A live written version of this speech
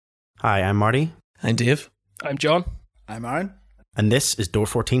Hi, I'm Marty. I'm Dave. I'm John. I'm Aaron. And this is Door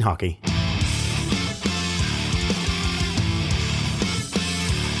 14 Hockey.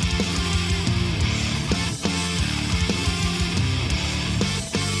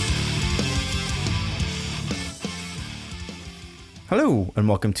 Hello, and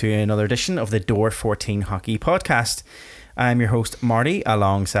welcome to another edition of the Door 14 Hockey podcast. I'm your host, Marty,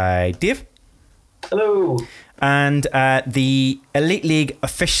 alongside Dave. Hello. And the Elite League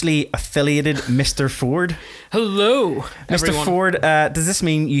officially affiliated Mr. Ford. Hello, everyone. Mr. Ford, does this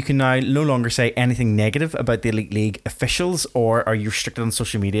mean you can now no longer say anything negative about the Elite League officials, or are you restricted on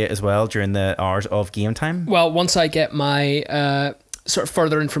social media as well during the hours of game time? Well, once I get my sort of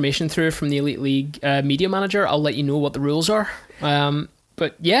further information through from the Elite League media manager, I'll let you know what the rules are.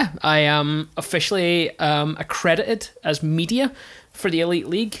 But yeah, I am officially accredited as media for the Elite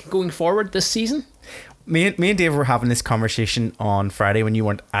League going forward this season. Me and Dave were having this conversation on Friday when you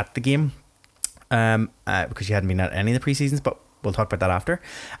weren't at the game, because you hadn't been at any of the preseasons, but we'll talk about that after.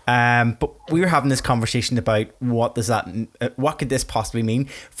 But we were having this conversation about what could this possibly mean.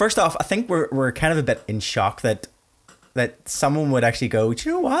 First off, I think we're kind of a bit in shock that someone would actually go, do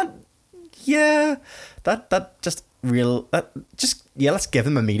you know what? Yeah, let's give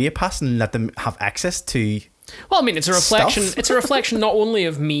them a media pass and let them have access to. Well, I mean, it's a reflection. Stuff. It's a reflection not only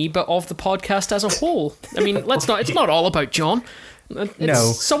of me but of the podcast as a whole. I mean, it's not all about John. No,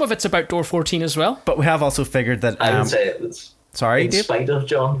 some of it's about Door 14 as well. But we have also figured that. I would say it's Dave? spite of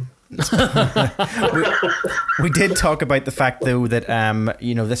John. we did talk about the fact though that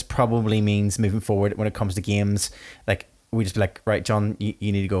this probably means moving forward when it comes to games, like we just be like, right, John,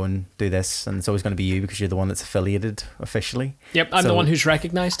 you need to go and do this, and it's always going to be you because you're the one that's affiliated officially. Yep, I'm the one who's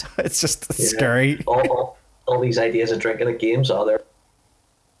recognised. It's just scary. All these ideas of drinking at games are there.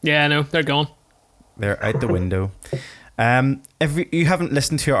 Yeah, I know, they're gone. They're out the window. If you haven't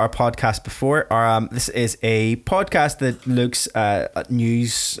listened to our podcast before, this is a podcast that looks at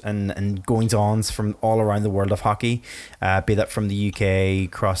news and goings-ons from all around the world of hockey, be that from the UK,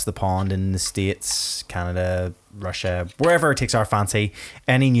 across the pond, in the States, Canada, Russia, wherever it takes our fancy.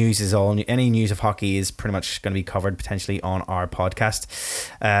 Any news of hockey is pretty much going to be covered potentially on our podcast.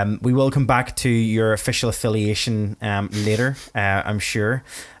 We will come back to your official affiliation later, I'm sure.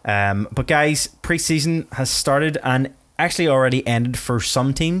 But guys, pre-season has started and actually already ended for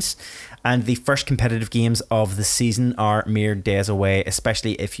some teams, and the first competitive games of the season are mere days away,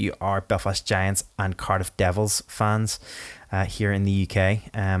 especially if you are Belfast Giants and Cardiff Devils fans here in the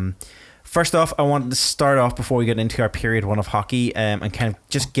UK. First off, I wanted to start off before we get into our period one of hockey and kind of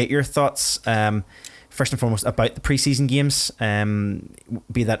just get your thoughts first and foremost about the preseason games,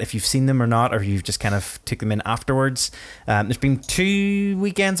 be that if you've seen them or not, or you've just kind of took them in afterwards. There's been 2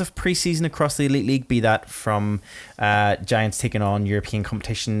 weekends of preseason across the Elite League, be that from Giants taking on European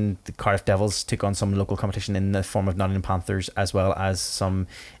competition, the Cardiff Devils took on some local competition in the form of Nottingham Panthers, as well as some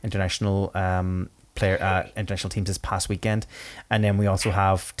international international teams this past weekend. And then we also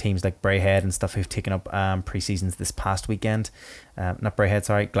have teams like Braehead and stuff who've taken up pre-seasons this past weekend. Not Braehead,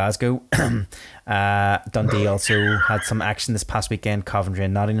 sorry, Glasgow. Dundee also had some action this past weekend. Coventry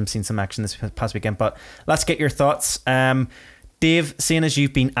and Nottingham seen some action this past weekend. But let's get your thoughts. Dave, seeing as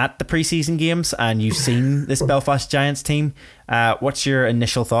you've been at the pre-season games and you've seen this Belfast Giants team, what's your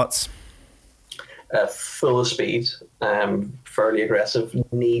initial thoughts? Full of speed, fairly aggressive,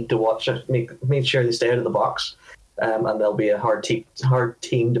 need to watch it, make sure they stay out of the box, and they'll be a hard team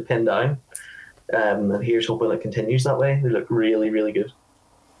to pin down. And here's hoping it continues that way. They look really, really good.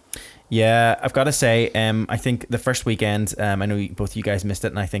 Yeah, I've got to say, I think the first weekend, I know both you guys missed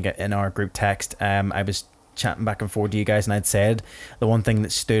it, and I think in our group text, I was chatting back and forth to you guys, and I'd said the one thing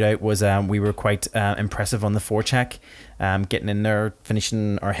that stood out was we were quite impressive on the forecheck, getting in there,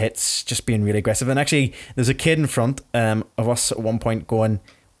 finishing our hits, just being really aggressive. And actually, there's a kid in front of us at one point going,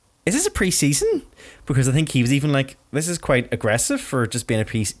 is this a pre-season? Because I think he was even like, this is quite aggressive for just being a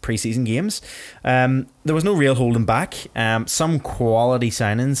pre-season games. There was no real holding back. Some quality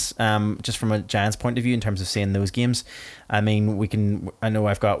signings, just from a Giants point of view in terms of seeing those games. I mean, I know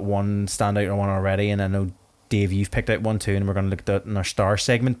I've got one standout one already, and I know Dave, you've picked out one too, and we're going to look at that in our star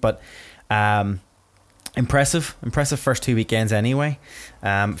segment. But impressive first 2 weekends anyway,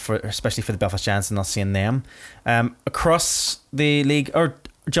 especially for the Belfast Giants and not seeing them across the league. Or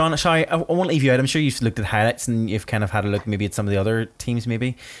John, sorry, I won't leave you out. I'm sure you've looked at highlights and you've kind of had a look maybe at some of the other teams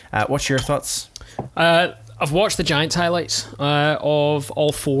maybe. What's your thoughts? I've watched the Giants highlights of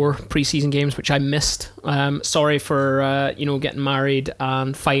all 4 preseason games, which I missed. Sorry for getting married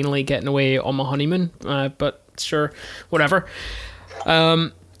and finally getting away on my honeymoon, but sure, whatever.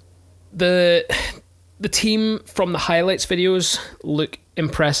 The team from the highlights videos look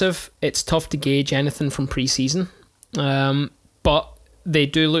impressive. It's tough to gauge anything from pre-season, but they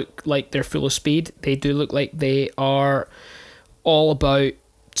do look like they're full of speed. They do look like they are all about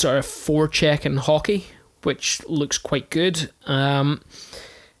sort of forechecking hockey, which looks quite good.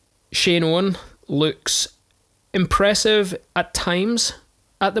 Shane Owen looks impressive at times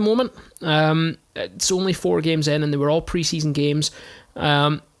at the moment. It's only 4 games in, and they were all pre-season games.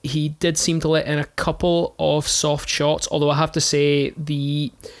 He did seem to let in a couple of soft shots, although I have to say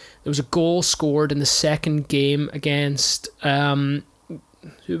there was a goal scored in the second game against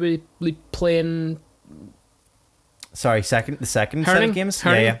who were we playing? Sorry, the second Herning? set of games?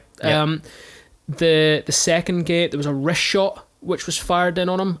 Herning. Yeah. The second game, there was a wrist shot which was fired in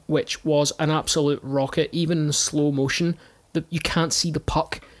on him, which was an absolute rocket. Even in slow motion, you can't see the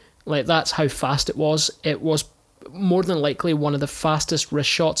puck. Like, that's how fast it was. It was more than likely one of the fastest wrist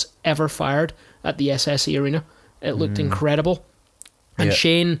shots ever fired at the SSE Arena. It looked incredible. And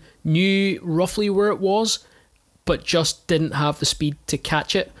Shane knew roughly where it was, but just didn't have the speed to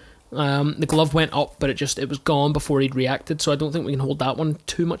catch it. The glove went up, but it was gone before he'd reacted, so I don't think we can hold that one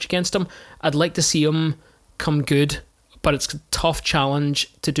too much against him. I'd like to see him come good, but it's a tough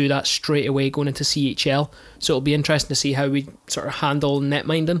challenge to do that straight away going into CHL, so it'll be interesting to see how we sort of handle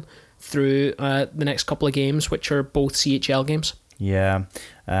netminding through the next couple of games, which are both CHL games. Yeah,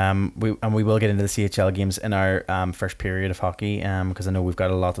 we will get into the CHL games in our first period of hockey, because I know we've got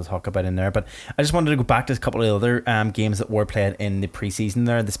a lot to talk about in there. But I just wanted to go back to a couple of other games that were played in the preseason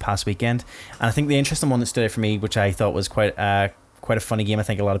there this past weekend, and I think the interesting one that stood out for me, which I thought was quite a funny game. I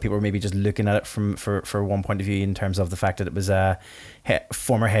think a lot of people were maybe just looking at it for one point of view, in terms of the fact that it was a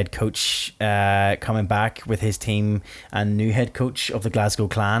former head coach coming back with his team and new head coach of the Glasgow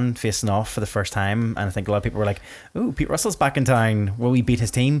Clan facing off for the first time. And I think a lot of people were like, "Ooh, Pete Russell's back in town. Will we beat his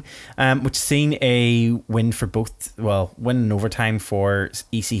team?" Which seen a win for both. Well, win in overtime for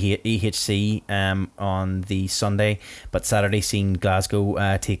EHC on the Sunday, but Saturday seen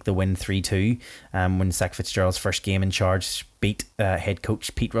Glasgow take the win 3-2. When Zach Fitzgerald's first game in charge beat head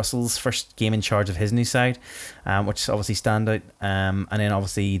coach Pete Russell's first game in charge of his new side, which obviously stand out. And then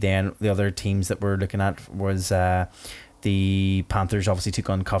obviously then the other teams that we're looking at was the Panthers obviously took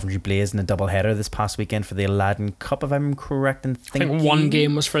on Coventry Blaze in a double header this past weekend for the Aladdin Cup, if I'm correct in thinking. I think one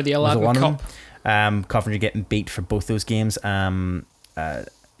game was for the Aladdin Cup. Coventry getting beat for both those games. There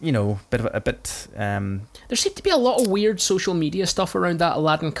seemed to be a lot of weird social media stuff around that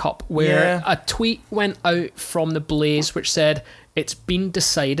Aladdin Cup, where a tweet went out from the Blaze which said it's been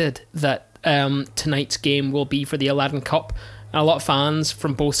decided that tonight's game will be for the Aladdin Cup, and a lot of fans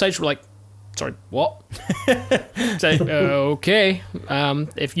from both sides were like, sorry, what? It's like, okay,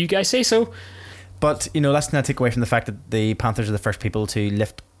 if you guys say so. But let's not take away from the fact that the Panthers are the first people to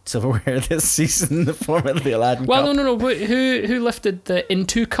lift silverware this season in the format of the Aladdin Cup. Well, no. But who lifted the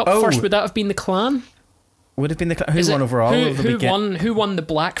Into Cup first? Would that have been the Clan? Would have been the Clan. Who won overall? Who won the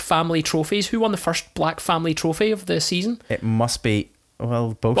Black Family trophies? Who won the first Black Family trophy of the season? It must be.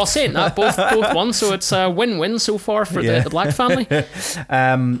 Well, both. Well, saying that, both won, so it's a win-win so far for the Black family.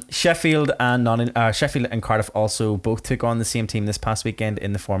 Sheffield and Cardiff also both took on the same team this past weekend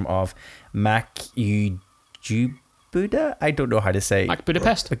in the form of Mac Buda? I don't know how to say. Mac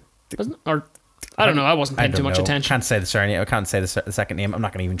Budapest? Wasn't it? Or I don't know. I wasn't paying too much attention. Can't say the surname. I can't say the second name. I'm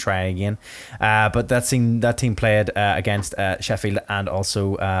not going to even try again. But that team played against Sheffield and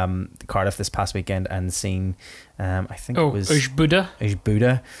also Cardiff this past weekend, and seen I think it was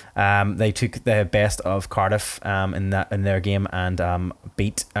Ujbuda. They took the best of Cardiff in their game and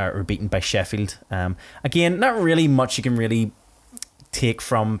were beaten by Sheffield. Again, not really much you can really take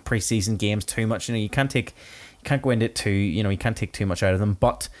from preseason games too much. You can't go into it too. You can't take too much out of them,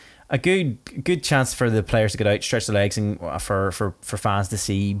 but a good chance for the players to get out, stretch their legs, and for fans to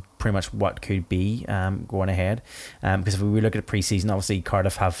see pretty much what could be going ahead. Because if we look at preseason, obviously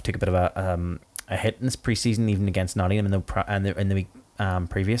Cardiff have took a bit of a hit in this preseason, even against Nottingham in the week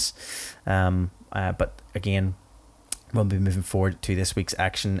previous. But again, we'll be moving forward to this week's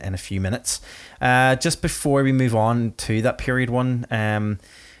action in a few minutes. Just before we move on to that period one,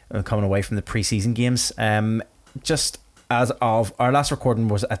 coming away from the preseason games, just as of our last recording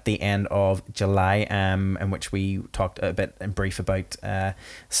was at the end of July, in which we talked a bit in brief about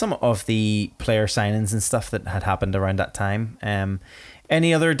some of the player signings and stuff that had happened around that time.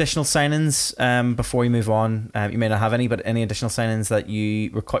 Any other additional signings before we move on? You may not have any, but any additional signings that you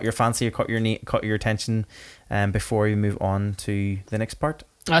caught your fancy or caught your attention before we move on to the next part?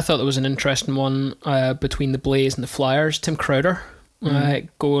 I thought there was an interesting one between the Blaze and the Flyers. Tim Crowder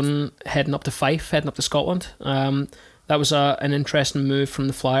heading up to Fife, heading up to Scotland. That was an interesting move from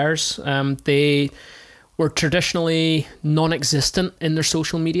the Flyers. They were traditionally non-existent in their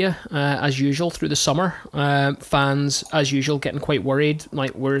social media, as usual through the summer. Fans, as usual, getting quite worried, like,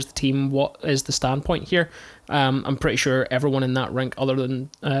 where's the team? What is the standpoint here? I'm pretty sure everyone in that rink, other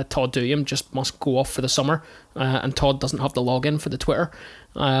than Todd Dooyam, just must go off for the summer, and Todd doesn't have the login for the Twitter,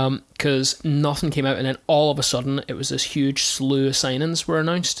 because nothing came out, and then all of a sudden it was this huge slew of signings were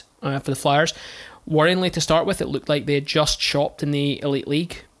announced for the Flyers. Worryingly, to start with, it looked like they had just shopped in the Elite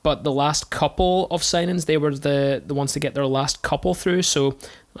League, but the last couple of signings, they were the ones to get their last couple through. So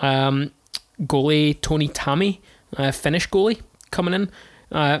goalie Tony Tammy, Finnish goalie, coming in,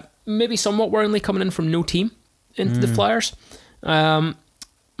 maybe somewhat worryingly coming in from no team into the Flyers.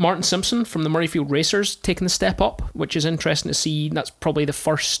 Martin Simpson from the Murrayfield Racers taking the step up, which is interesting to see. That's probably the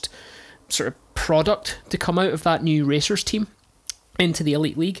first sort of product to come out of that new Racers team into the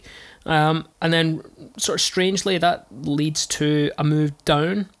Elite League. And then sort of strangely that leads to a move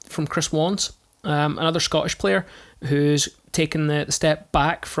down from Chris Wands, another Scottish player who's taken the step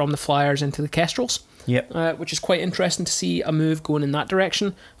back from the Flyers into the Kestrels. Yep. Which is quite interesting to see a move going in that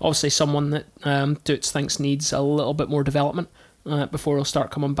direction. Obviously someone that Dutz thinks needs a little bit more development before he'll start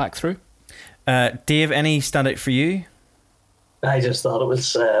coming back through. Dave, any standout for you? I just thought it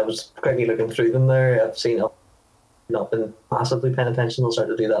was quickly looking through them there. I've seen not been massively paying attention. I'll start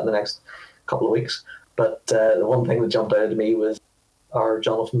to do that in the next couple of weeks. But the one thing that jumped out at me was our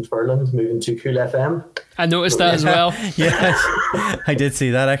Jonathan Furlan moving to Cool FM. I noticed that as well. Yes, I did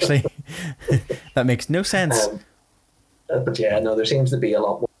see that actually. That makes no sense. But yeah, no, there seems to be a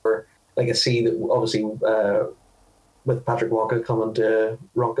lot more. Like I see that obviously with Patrick Ronka coming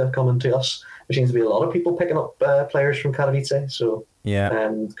to us, there seems to be a lot of people picking up players from Katowice. So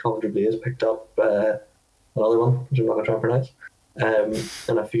yeah, Coventry Blaze picked up another one, which I'm not going to try and pronounce,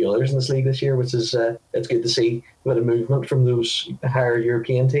 and a few others in this league this year, which is it's good to see a bit of movement from those higher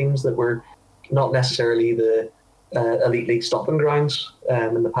European teams that were not necessarily the Elite League stomping grounds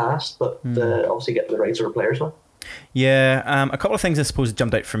in the past, but obviously get the right sort of players now. Yeah, a couple of things I suppose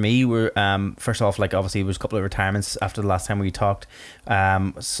jumped out for me were first off, like obviously there was a couple of retirements after the last time we talked,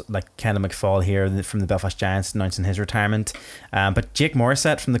 like Kendall McFall here from the Belfast Giants announcing his retirement, but Jake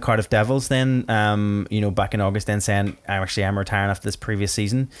Morissette from the Cardiff Devils then back in August then saying I'm retiring after this previous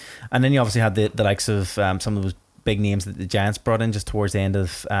season. And then you obviously had the likes of some of those big names that the Giants brought in just towards the end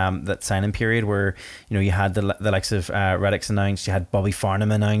of that signing period, where you had the likes of Reddick's announced, you had Bobby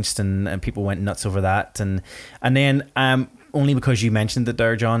Farnham announced, and people went nuts over that, and then only because you mentioned it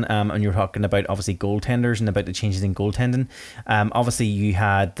there, John, and you were talking about obviously goaltenders and about the changes in goaltending. Obviously you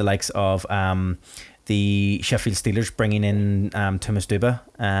had the likes of the Sheffield Steelers bringing in Thomas Duba,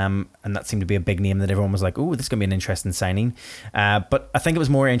 and that seemed to be a big name that everyone was like, oh, this is going to be an interesting signing. But I think it was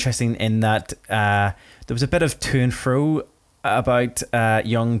more interesting in that there was a bit of to and fro about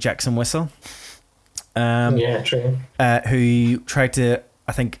young Jackson Whistle. Yeah, true. Who tried to,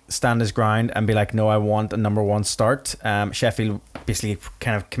 I think, stand his ground and be like, no, I want a number one start. Sheffield basically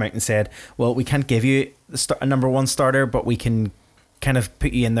kind of came out and said, well, we can't give you a number one starter, but we can kind of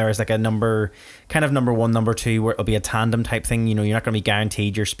put you in there as like a number one, number two, where it'll be a tandem type thing. You're not going to be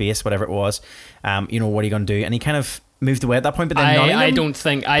guaranteed your space, whatever it was. What are you going to do? And he kind of moved away at that point. But then I don't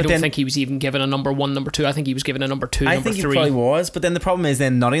think he was even given a number one, number two. I think he was given a number two, number three. I think he probably was. But then the problem is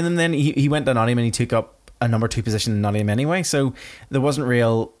then Nottingham. Then he went to Nottingham and he took up a number two position in Nottingham anyway. So there wasn't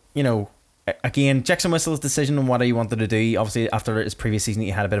real, Again, Jackson Whistle's decision on what he wanted to do. Obviously, after his previous season,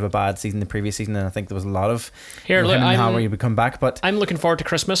 he had a bit of a bad season the previous season, and I think there was a lot of him and how he would come back. But I'm looking forward to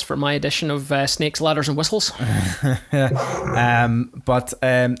Christmas for my edition of Snakes, Ladders, and Whistles. So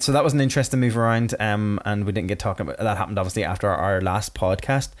that was an interesting move around, and we didn't get talking about that. Happened obviously after our last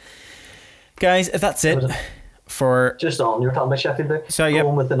podcast, guys. If that's it for just on, you were talking about Sheffield there. So yeah,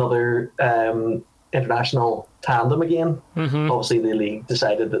 going with another international tandem again. Mm-hmm. Obviously the league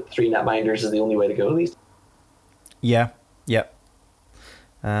decided that 3 netminders is the only way to go these. Interesting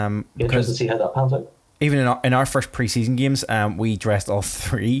to see how that pans out. Even in our first pre-season games, we dressed all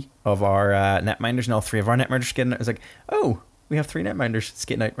 3 of our netminders, and all 3 of our netminders skating out. It was like, oh, we have 3 netminders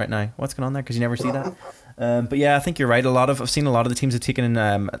skating out right now. What's going on there? Because you never see that. But yeah, I think you're right. I've seen a lot of the teams have taken in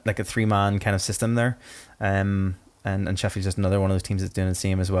like a 3-man kind of system there. And Sheffield's just another one of those teams that's doing the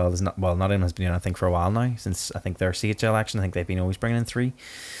same as well. Nottingham has been doing, I think, for a while now, since I think their CHL action. I think they've been always bringing in 3.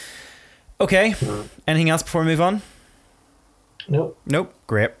 Okay. Anything else before we move on? Nope.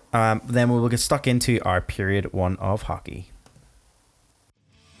 Great. Then we will get stuck into our period 1 of hockey.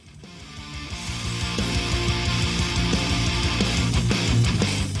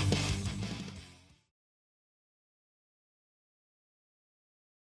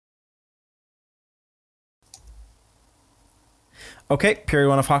 Okay, Period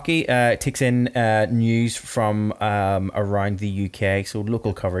One of Hockey takes in news from around the UK, so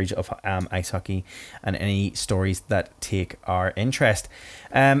local coverage of ice hockey and any stories that take our interest.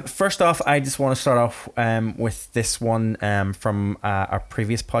 First off, I just want to start off with this one from our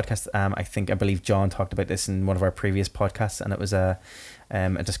previous podcast. I believe John talked about this in one of our previous podcasts, and it was a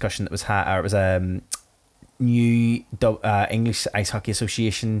discussion that was new English Ice Hockey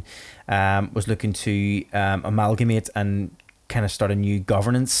Association was looking to amalgamate and kind of start a new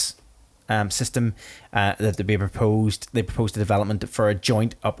governance system that they proposed. They proposed a development for a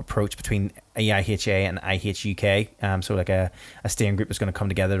joint up approach between EIHA and IHUK. So like a steering group is going to come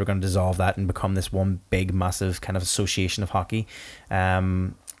together. We're going to dissolve that and become this one big, massive kind of association of hockey.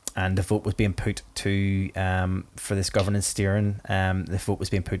 And the vote was being put to for this governance steering. The vote was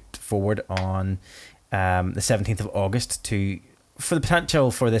being put forward on the 17th of August for the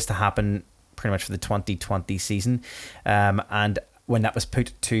potential for this to happen pretty much for the 2020 season. And when that was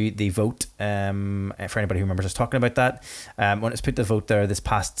put to the vote, for anybody who remembers us talking about that, when it was put to the vote there this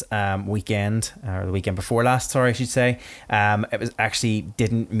past weekend, or the weekend before last, sorry, I should say, it was actually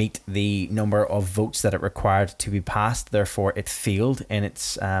didn't meet the number of votes that it required to be passed. Therefore, it failed in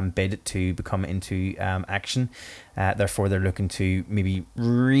its bid to become into action. Therefore, they're looking to maybe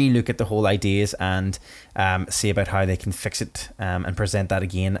re-look at the whole ideas and see about how they can fix it and present that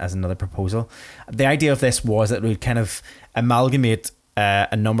again as another proposal. The idea of this was that it would kind of amalgamate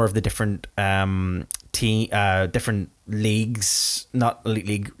a number of the different different leagues, not elite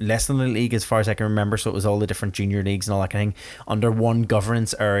league, less than elite league as far as I can remember. So it was all the different junior leagues and all that kind of thing under one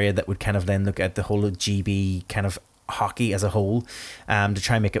governance area that would kind of then look at the whole of GB kind of hockey as a whole, to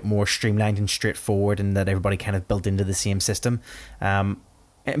try and make it more streamlined and straightforward, and that everybody kind of built into the same system.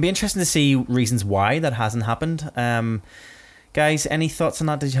 It'd be interesting to see reasons why that hasn't happened. Guys, any thoughts on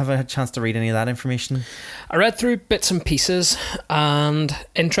that? Did you have a chance to read any of that information? I read through bits and pieces, and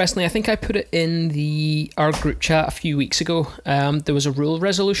interestingly, I think I put it in our group chat a few weeks ago. There was a rule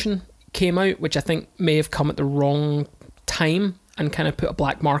resolution came out, which I think may have come at the wrong time and kind of put a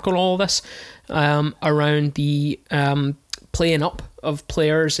black mark on all of this, around the playing up of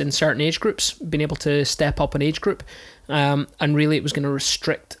players in certain age groups, being able to step up an age group. And really it was going to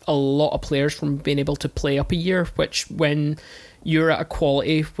restrict a lot of players from being able to play up a year, which when you're at a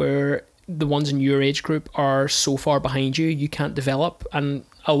quality where the ones in your age group are so far behind you, you can't develop. And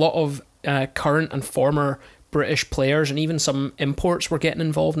a lot of current and former British players and even some imports were getting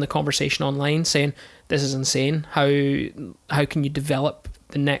involved in the conversation online saying, this is insane. How can you develop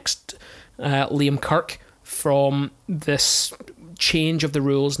the next Liam Kirk from this change of the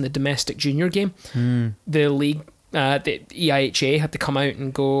rules in the domestic junior game? The league, the EIHA had to come out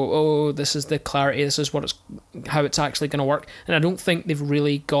and go, oh, this is the clarity, this is how it's actually going to work. And I don't think they've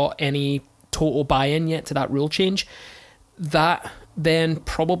really got any total buy-in yet to that rule change. That then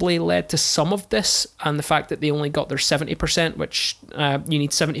probably led to some of this, and the fact that they only got their 70%, which you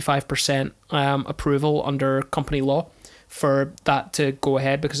need 75% approval under company law for that to go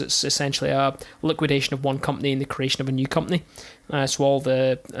ahead, because it's essentially a liquidation of one company and the creation of a new company. So all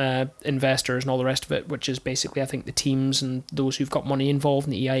the investors and all the rest of it, which is basically I think the teams and those who've got money involved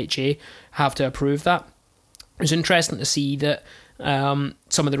in the EIHA, have to approve that. It was interesting to see that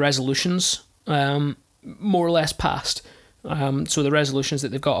some of the resolutions more or less passed. So the resolutions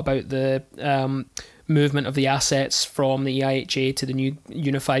that they've got about the movement of the assets from the EIHA to the new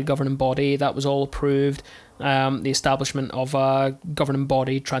unified governing body, that was all approved. The establishment of a governing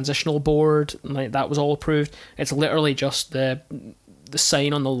body transitional board, like that was all approved. It's literally just the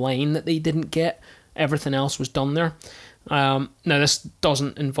sign on the line that they didn't get. Everything else was done there. Now this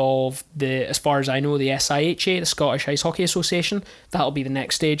doesn't involve as far as I know, the SIHA, the Scottish Ice Hockey Association. That'll be the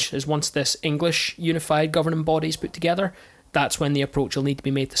next stage, is once this English unified governing body is put together, that's when the approach will need to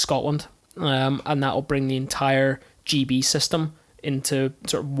be made to Scotland, and that'll bring the entire GB system into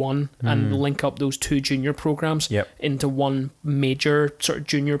sort of one and link up those two junior programs into one major sort of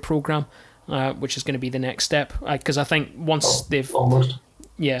junior program, which is going to be the next step. Because I think once they've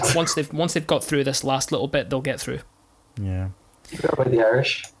got through this last little bit, they'll get through. Yeah. You forgot about the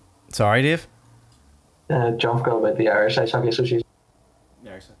Irish. Sorry, Dave. John forgot about the Irish Ice Hockey Association.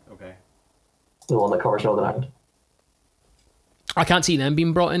 Irish, okay. The one that covers Northern Ireland. I can't see them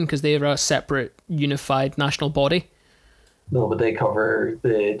being brought in because they're a separate unified national body. No, but they cover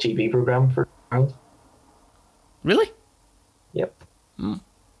the GB program for Ireland. Really? Yep.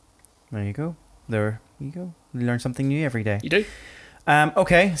 There you go. There you go. You learn something new every day. You do.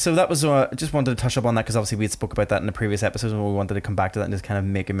 Okay, so that was just wanted to touch up on that because obviously we had spoke about that in the previous episodes and we wanted to come back to that and just kind of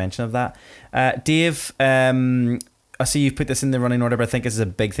make a mention of that. Dave, I see you've put this in the running order, but I think this is a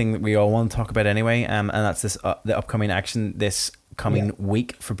big thing that we all want to talk about anyway. And that's this the upcoming action this coming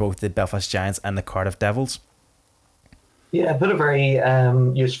week for both the Belfast Giants and the Cardiff Devils. Yeah, put a very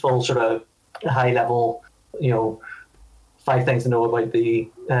useful sort of high level, 5 things to know about the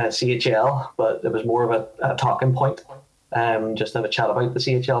CHL, but it was more of a talking point. Just to have a chat about the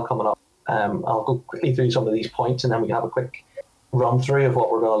CHL coming up. I'll go quickly through some of these points, and then we can have a quick run through of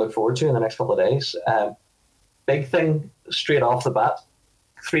what we're going to look forward to in the next couple of days. Big thing straight off the bat: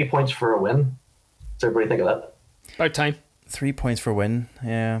 3 points for a win. Does everybody think of that? About time. 3 points for a win.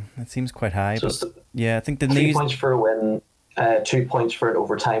 Yeah, it seems quite high. So but yeah, I think the 3 points for a win, 2 points for an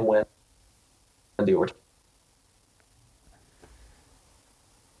overtime win, and the overtime.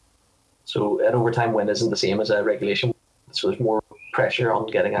 So an overtime win isn't the same as a regulation win, so there's more pressure on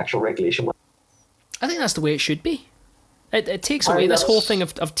getting actual regulation win. I think that's the way it should be. It takes away this whole thing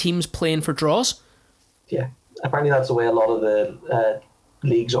of teams playing for draws. Yeah, apparently that's the way a lot of the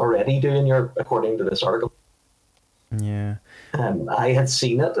leagues already do in Europe, according to this article. Yeah. I had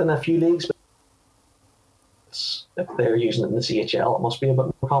seen it in a few leagues, but if they're using it in the CHL, it must be a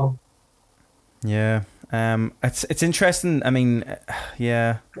bit more common. Yeah. It's interesting. I mean,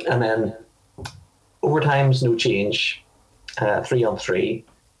 yeah. And then overtime's no change. 3-on-3,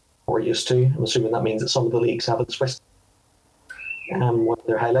 we're used to. I'm assuming that means that some of the leagues have it switched. When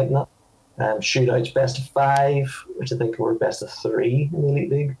they're highlighting that. Shootouts best of 5, which I think were best of 3 in the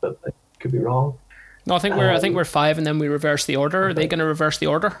Elite League, but I could be wrong. No, I think we're 5, and then we reverse the order. Are they going to reverse the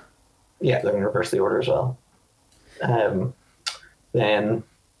order? Yeah, they're going to reverse the order as well. Then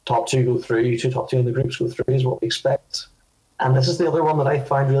top 2 go through. 2 top 2 in the groups go through is what we expect. And this is the other one that I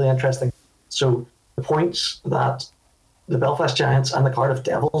find really interesting. So the points that the Belfast Giants and the Cardiff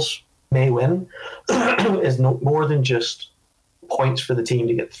Devils may win is no more than just points for the team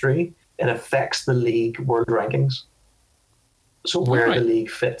to get through. It affects the league world rankings. So where the league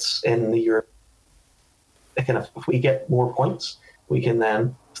fits in the Europe, if we get more points, we can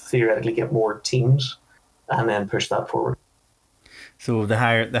then theoretically get more teams and then push that forward. So the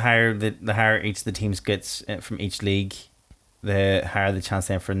higher each of the teams gets from each league, the higher the chance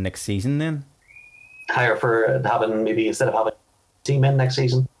then for next season then? Higher for having, maybe instead of having a team in next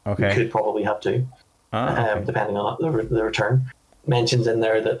season, okay, we could probably have 2, okay. Depending on the return. Mentions in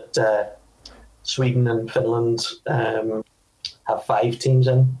there that Sweden and Finland have 5 teams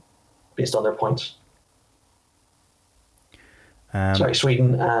in based on their points.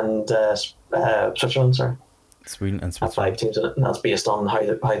 Sweden and Switzerland, sorry. Sweden and Switzerland have 5 teams in it, and that's based on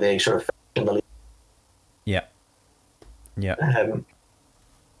how they sort of fit in the league. Yeah. Yeah.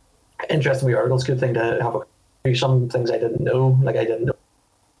 Interesting. The article's a good thing to have some things I didn't know. Like I didn't know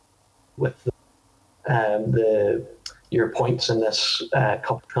with your points in this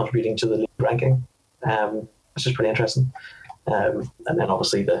contributing to the league ranking, which is pretty interesting. And then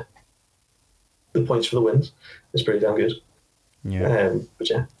obviously the points for the wins is pretty damn good. Yeah. But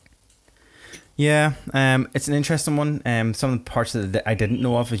yeah. Yeah, it's an interesting one. Some of the parts that I didn't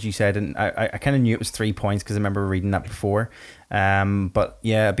know of, as you said, and I kind of knew it was 3 points because I remember reading that before. But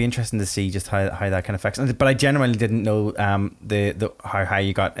yeah, it'd be interesting to see just how that kind of affects. But I genuinely didn't know the how high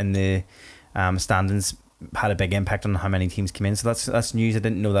you got in the standings had a big impact on how many teams came in. So that's news. I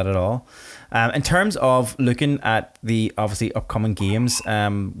didn't know that at all. In terms of looking at the obviously upcoming games,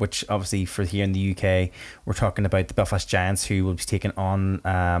 which obviously for here in the UK, we're talking about the Belfast Giants, who will be taking on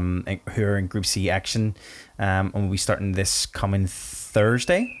who are in Group C action, and will be starting this coming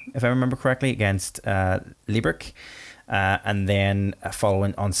Thursday, if I remember correctly, against Liebrich, and then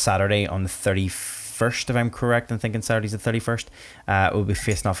following on Saturday on the 31st, if I'm correct. I'm thinking Saturday's the 31st. We'll be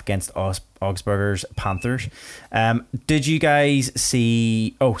facing off against Augsburger's Panthers. Did you guys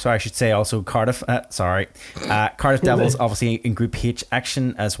see... Oh, sorry, I should say also Cardiff. Cardiff Devils, obviously in Group H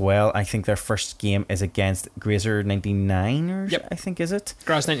action as well. I think their first game is against Grazer 99ers, yep. I think, is it?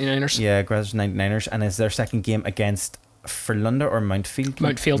 Graz 99ers. Yeah, Graz 99ers. And is their second game against Frölunda or Mountfield?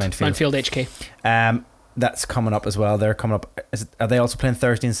 Mountfield HK. That's coming up as well. They're coming up. Are they also playing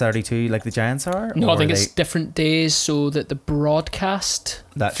Thursday and Saturday too, like the Giants are? No, I think it's different days so that the broadcast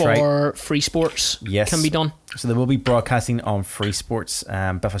for Free Sports can be done. So they will be broadcasting on Free Sports.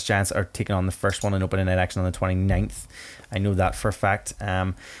 Belfast Giants are taking on the first one in opening night action on the 29th. I know that for a fact.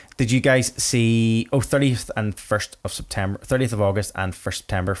 Did you guys see 30th and 1st of September, 30th of August and 1st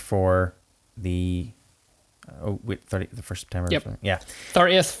September for the... the 1st September. Yep. Yeah.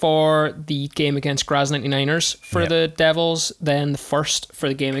 30th for the game against Graz 99ers for the Devils, then the 1st for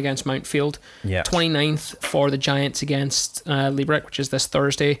the game against Mountfield. Yeah. 29th for the Giants against Liebrich, which is this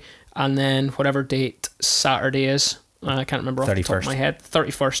Thursday, and then whatever date Saturday is, I can't remember off the top of my head.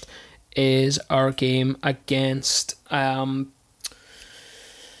 31st is our game against I've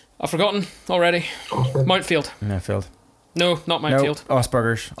forgotten already. Mountfield. Mountfield. No, not Mountfield. No,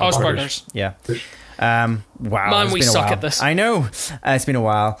 Osbergers. Osbergers. Yeah. Wow. Man, we suck while. at this. I know. It's been a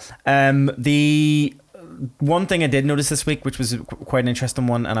while. The one thing I did notice this week, which was quite an interesting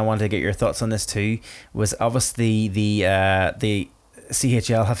one, and I wanted to get your thoughts on this too, was obviously the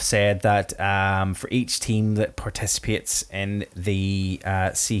CHL have said that for each team that participates in the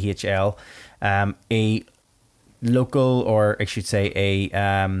CHL, a local, or I should say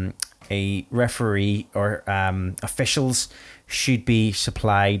a referee or officials should be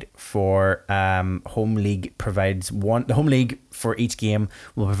supplied for home league provides one. The home league for each game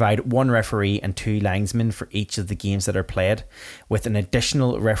will provide one referee and two linesmen for each of the games that are played, with an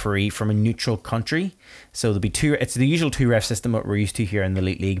additional referee from a neutral country. So there'll be two. It's the usual two ref system that we're used to here in the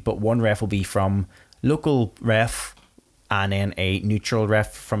Elite League, but one ref will be from local ref and then a neutral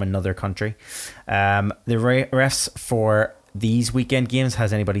ref from another country. The refs for these weekend games,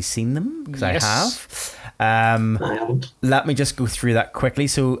 has anybody seen them? Because Yes. I have. Let me just go through that quickly.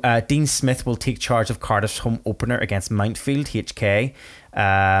 So Dean Smith will take charge of Cardiff's home opener against Mountfield HK,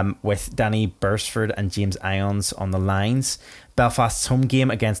 with Danny Bursford and James Irons on the lines. Belfast's home game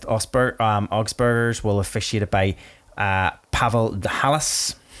against Augsburgers will officiated by Pavel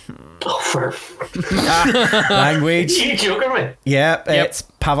Hallis. Language. You joking me? Yeah, it's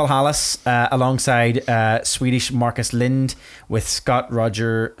Pavel Hallis alongside Swedish Marcus Lind, with Scott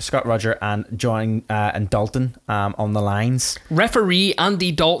Roger and John and Dalton on the lines. Referee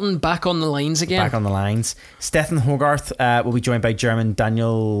Andy Dalton back on the lines again. Back on the lines. Stefan Hogarth will be joined by German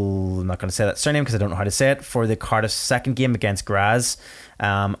Daniel, I'm not going to say that surname because I don't know how to say it, for the Cardiff second game against Graz.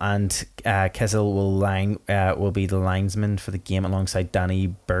 And Kessel will be the linesman for the game alongside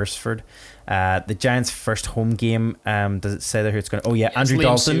Danny Bursford. The Giants' first home game, does it say there who it's going to... Oh yeah, Andrew Liam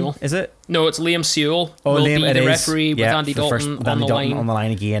Dalton, Sewell. is it? No, it's Liam Sewell. Oh, will Liam, be it the is. referee with Andy the first Dalton Andy on the Dalton line. on the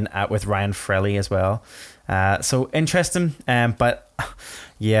line again, with Ryan Frelly as well. So interesting, but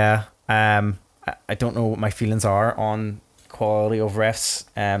yeah, I don't know what my feelings are on quality of refs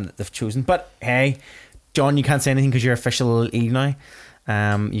that they've chosen. But hey, John, you can't say anything because you're official league now.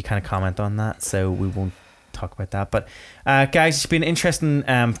 You kind of comment on that, so we won't talk about that. But guys, it's been an interesting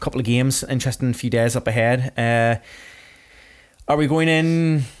couple of games, interesting few days up ahead. Are we going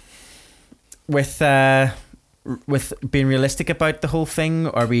in with being realistic about the whole thing?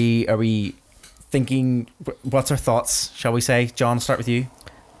 Are we thinking, what's our thoughts, shall we say? John, I'll start with you.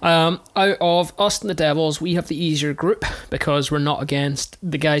 Out of us and the Devils, we have the easier group because we're not against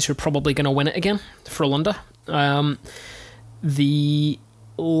the guys who are probably going to win it again, Frölunda. The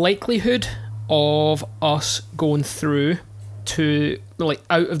likelihood of us going through to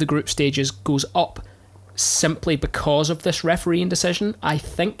out of the group stages goes up simply because of this refereeing decision, I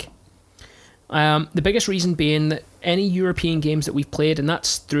think. The biggest reason being that any European games that we've played, and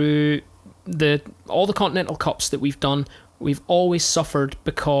that's through all the Continental Cups that we've done, we've always suffered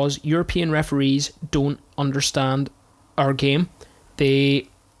because European referees don't understand our game. They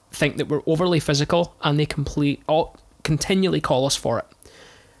think that we're overly physical and they continually call us for it.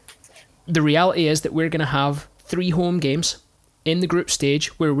 The reality is that we're going to have 3 home games in the group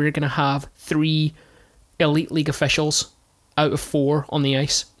stage where we're going to have 3 Elite League officials out of 4 on the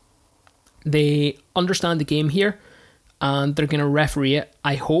ice. They understand the game here and they're going to referee it,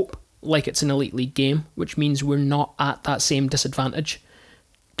 I hope, like it's an Elite League game, which means we're not at that same disadvantage.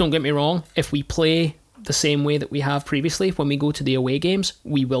 Don't get me wrong, if we play the same way that we have previously, when we go to the away games,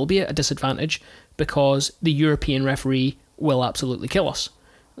 we will be at a disadvantage because the European referee will absolutely kill us.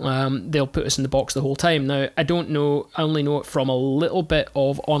 They'll put us in the box the whole time. Now, I don't know, I only know it from a little bit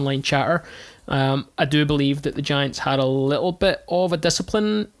of online chatter. I do believe that the Giants had a little bit of a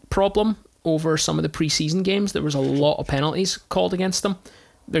discipline problem over some of the pre-season games. There was a lot of penalties called against them.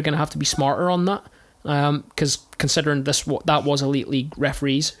 They're going to have to be smarter on that, because considering that was Elite League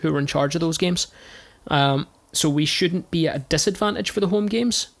referees who were in charge of those games. So we shouldn't be at a disadvantage for the home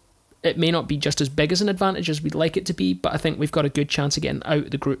games. It may not be just as big as an advantage as we'd like it to be, but I think we've got a good chance of getting out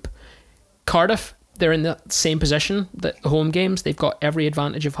of the group. Cardiff, they're in the same position that the home games. They've got every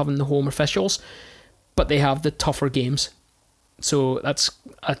advantage of having the home officials, but they have the tougher games. So that's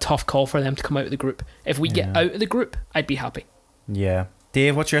a tough call for them to come out of the group. If we get out of the group, I'd be happy. Yeah.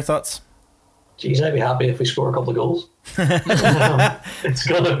 Dave, what's your thoughts? Jeez, I'd be happy if we score a couple of goals. It's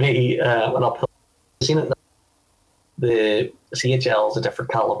going to be an uphill. I've seen it. The CHL is a different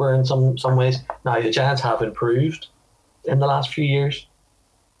caliber in some ways. Now, the Giants have improved in the last few years,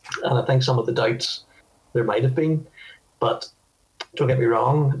 and I think some of the doubts there might have been, but don't get me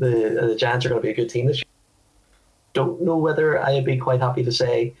wrong, the Giants are going to be a good team this year. Don't know whether I'd be quite happy to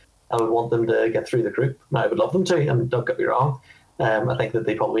say I would want them to get through the group. Now, I would love them to, and don't get me wrong. I think that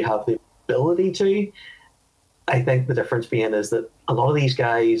they probably have the ability to. I think the difference being is that a lot of these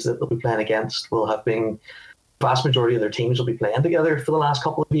guys that they'll be playing against will have been, vast majority of their teams will be playing together for the last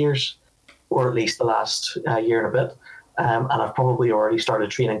couple of years, or at least the last year and a bit. And I've probably already started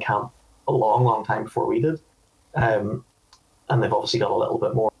training camp a long, long time before we did. And they've obviously got a little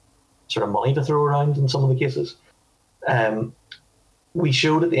bit more sort of money to throw around in some of the cases. We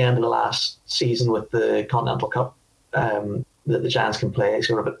showed at the end of the last season with the Continental Cup that the Giants can play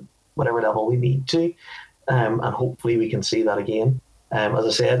sort of at whatever level we need to. And hopefully we can see that again. As I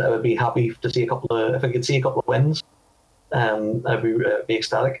said, I would be happy to see if I could see a couple of wins, I'd be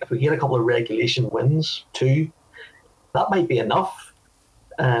ecstatic. If we get a couple of regulation wins too, that might be enough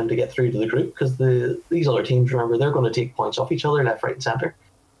to get through to the group, because these other teams, remember, they're going to take points off each other left, right and centre.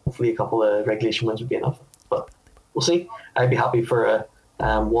 Hopefully a couple of regulation wins would be enough. But we'll see. I'd be happy for a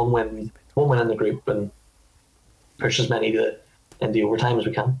one win in the group and push as many into overtime as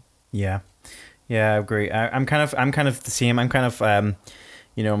we can. Yeah, I agree. I'm kind of the same. I'm kind of I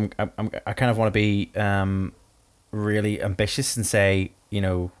kind of want to be really ambitious and say,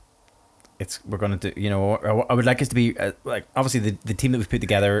 we're going to do, I would like us to be like, obviously the team that we've put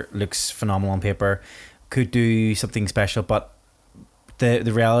together looks phenomenal on paper, could do something special, but the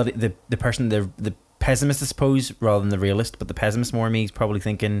reality, the pessimist, I suppose, rather than the realist, but the pessimist more in me is probably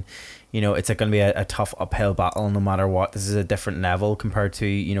thinking, it's going to be a tough uphill battle no matter what. This is a different level compared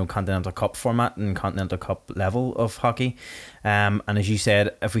to, Continental Cup format and Continental Cup level of hockey. And as you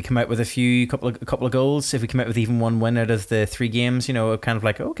said, if we come out with a couple of goals, if we come out with even one win out of the 3 games, kind of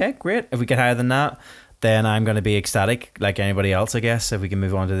like, okay, great. If we get higher than that, then I'm going to be ecstatic like anybody else, I guess. If we can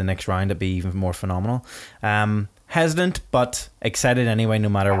move on to the next round, it'd be even more phenomenal. Hesitant, but excited anyway, no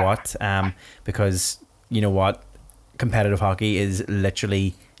matter what, because you know what, competitive hockey is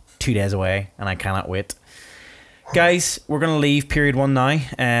literally 2 days away and I cannot wait. Guys, we're going to leave period 1 now,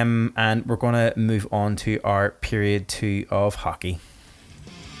 and we're going to move on to our period 2 of hockey.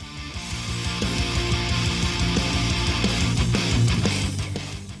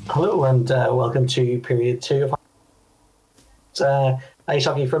 Hello and welcome to period 2 of ice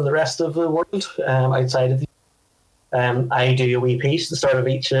hockey from the rest of the world outside of the I do a wee piece at the start of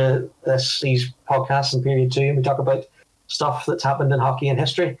each of these podcasts in period 2, and we talk about stuff that's happened in hockey in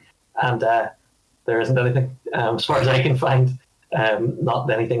history, and there isn't anything, as far as I can find, not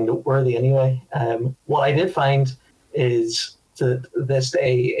anything noteworthy anyway. What I did find is that this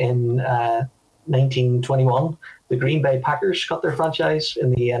day in 1921, the Green Bay Packers got their franchise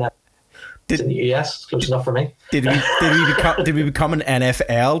in the NFL. In the US, close enough for me. Did we become an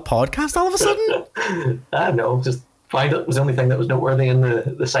NFL podcast all of a sudden? No, just find it was the only thing that was noteworthy in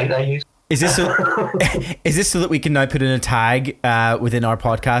the site I used. Is this so that we can now put in a tag within our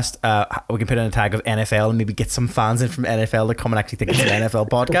podcast? We can put in a tag of NFL and maybe get some fans in from NFL to come and actually think it's an NFL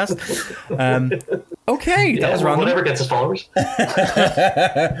podcast. Okay, that was random. Whatever gets us followers.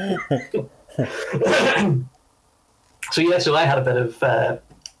 So I had a bit of.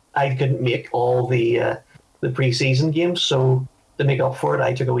 I couldn't make all the pre-season games, so to make up for it,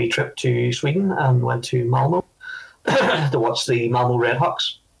 I took a wee trip to Sweden and went to Malmo to watch the Malmo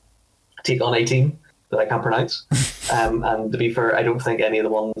Redhawks take on a team that I can't pronounce. And to be fair, I don't think any of the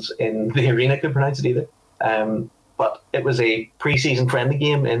ones in the arena could pronounce it either. But it was a pre-season friendly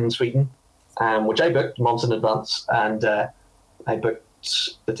game in Sweden, which I booked months in advance, and I booked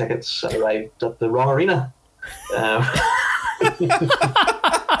the tickets and arrived at the wrong arena.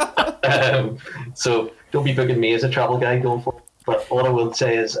 So don't be booking me as a travel guide going forward. But what I will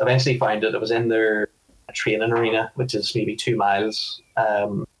say is, eventually found it. It was in their training arena, which is maybe 2 miles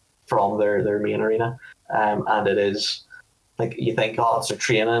from their main arena, and it is like, you think, oh, it's their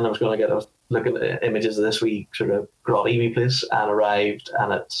training. I was looking at images of this wee sort of grotty wee place, and arrived,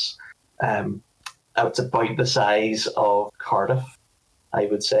 and it's about the size of Cardiff, I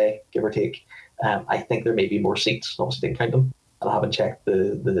would say, give or take. I think there may be more seats. Obviously, didn't count them. I haven't checked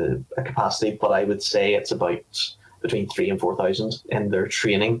the capacity, but I would say it's about between 3,000 and 4,000 in their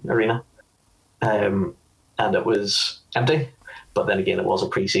training arena. And it was empty, but then again, it was a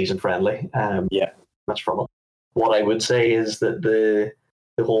pre-season friendly. Much from it. What I would say is that the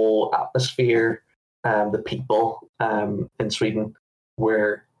whole atmosphere, the people in Sweden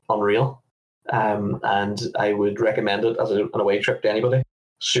were unreal. And I would recommend it as an away trip to anybody.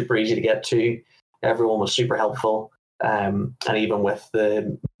 Super easy to get to. Everyone was super helpful. And even with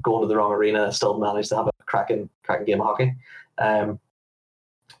the going to the wrong arena, I still managed to have a cracking game of hockey.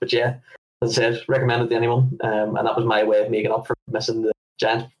 But yeah, as I said, recommend it to anyone. And that was my way of making up for missing the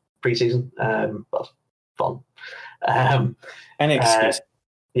Giants preseason. But fun. Any excuse.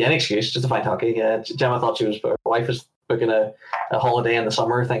 Yeah, any excuse just to find hockey. Yeah, Gemma thought her wife was booking a holiday in the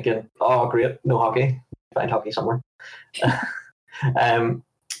summer, thinking, "Oh, great, no hockey. Find hockey somewhere." I'll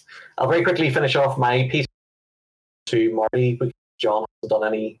very quickly finish off my piece to Marty because John hasn't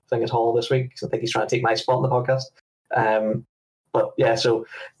done anything at all this week. So I think he's trying to take my spot in the podcast. But yeah, so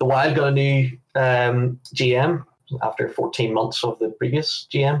the Wild got a new GM after 14 months of the previous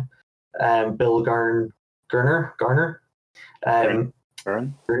GM, Bill Garner,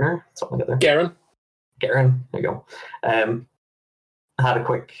 something like that. Guerin, there you go. Had a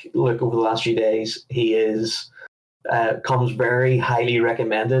quick look over the last few days. He comes very highly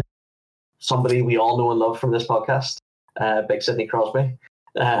recommended. Somebody we all know and love from this podcast, Big Sidney Crosby,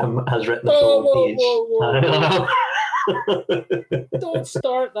 has written a full page. Whoa. Don't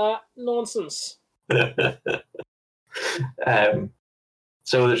start that nonsense.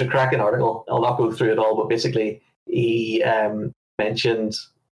 So there's a cracking article. I'll not go through it all, but basically he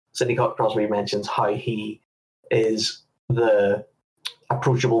Sidney Crosby mentions how he is the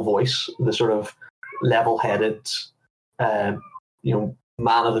approachable voice, the sort of level-headed, man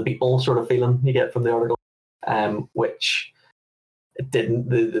of the people sort of feeling you get from the article, which didn't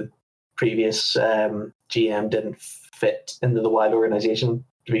the previous GM didn't fit into the Wild organization.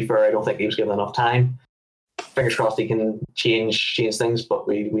 To be fair, I don't think he was given enough time. Fingers crossed he can change things, but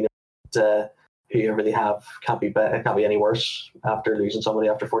we know that whoever they have can't be any worse after losing somebody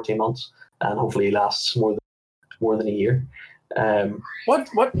after 14 months, and hopefully he lasts more than a year.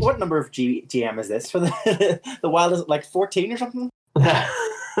 What number of GM is this for the Wild? Is it like 14 or something? I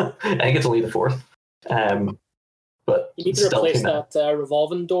think it's only the fourth. But you need to replace that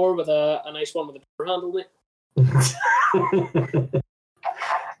revolving door with a nice one with a door handle, mate.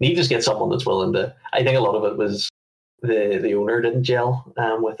 Need to just get someone that's willing to. I think a lot of it was the owner didn't gel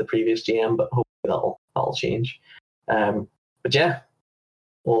with the previous GM, but hopefully that'll change. But yeah,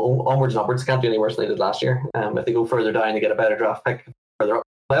 well, onwards and upwards. Can't do any worse than they did last year. If they go further down, they get a better draft pick further up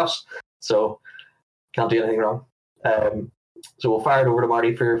the playoffs. So can't do anything wrong. So we'll fire it over to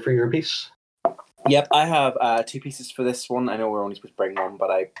Marty for your piece. Yep, I have two pieces for this one. I know we're only supposed to bring one, but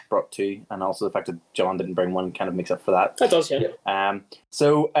I brought two, and also the fact that John didn't bring one kind of makes up for that. That does, yeah.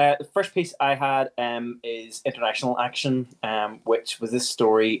 So the first piece I had is international action, which was this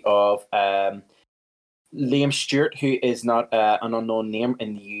story of Liam Stewart, who is not an unknown name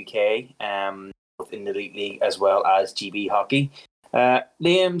in the UK, both in the Elite League as well as GB Hockey.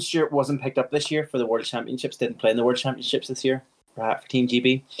 Liam Stewart wasn't picked up this year for the World Championships, didn't play in the World Championships this year for Team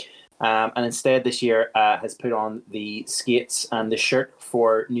GB. And instead this year has put on the skates and the shirt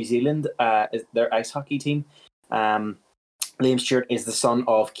for New Zealand, their ice hockey team. Liam Stewart is the son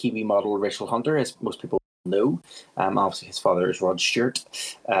of Kiwi model Rachel Hunter, as most people know. Obviously his father is Rod Stewart.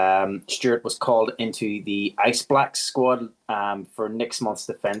 Stewart was called into the Ice Blacks squad for next month's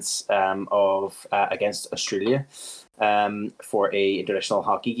defence of against Australia for a international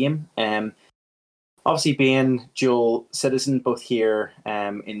hockey game. Obviously, being dual citizen, both here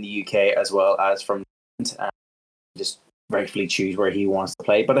in the UK as well as from just rightfully choose where he wants to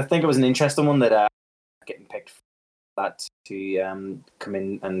play. But I think it was an interesting one that getting picked for that to come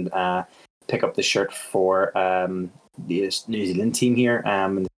in and pick up the shirt for the New Zealand team here.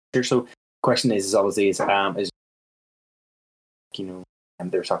 So the question is obviously is they were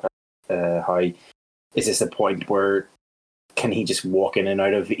talking about how is this a point where can he just walk in and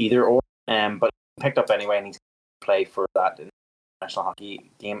out of either or? But picked up anyway, and he's going to play for that international hockey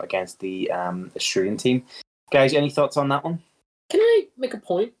game against the Australian team. Guys, any thoughts on that one? Can I make a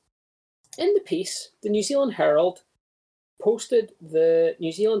point? In the piece, the New Zealand Herald posted the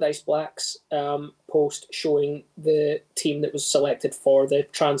New Zealand Ice Blacks post showing the team that was selected for the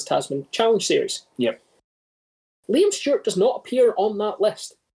Trans-Tasman Challenge Series. Yep. Liam Stewart does not appear on that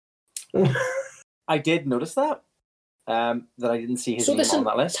list. I did notice that. That I didn't see his name on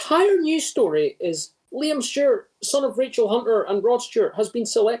that list. So this entire news story is Liam Stewart, son of Rachel Hunter and Rod Stewart, has been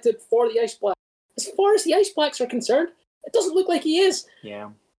selected for the Ice Blacks. As far as the Ice Blacks are concerned, it doesn't look like he is. Yeah,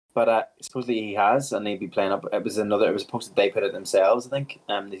 but supposedly he has, and he'd be playing up. It was posted they put it themselves, I think.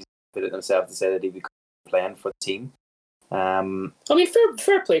 They put it themselves to say that he'd be playing for the team. I mean,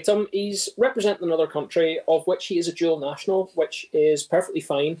 fair play to him. He's representing another country of which he is a dual national, which is perfectly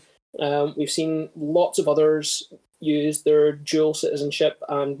fine. We've seen lots of others use their dual citizenship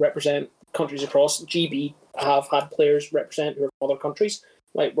and represent countries across. GB have had players represent who are from other countries.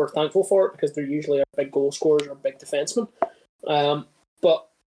 Like, we're thankful for it because they're usually our big goal scorers or big defensemen. But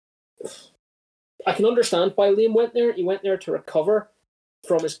I can understand why Liam went there. He went there to recover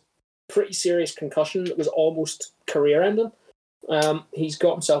from his pretty serious concussion that was almost career-ending. He's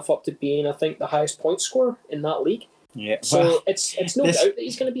got himself up to being, I think, the highest point scorer in that league. Yeah. So it's no doubt that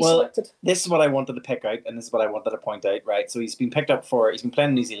he's going to be selected. This is what I wanted to pick out, and this is what I wanted to point out. Right. So he's been picked up he's been playing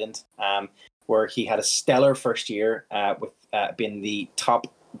in New Zealand, where he had a stellar first year with being the top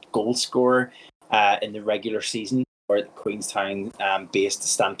goal scorer in the regular season for the Queenstown based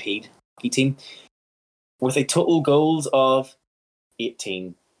Stampede hockey team, with a total goals of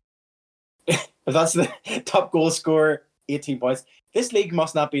 18. If that's the top goal scorer, 18 points. This league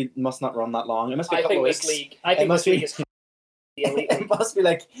must not run that long. It must be a couple of weeks. I think this league is the elite.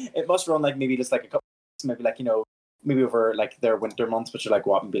 It must run like maybe just like a couple of weeks, maybe like, maybe over like their winter months, which are like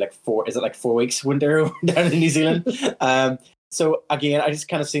what, maybe like 4 weeks winter down in New Zealand. So again, I just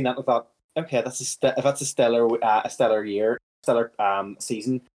kind of seen that and thought, okay, if that's a stellar year, stellar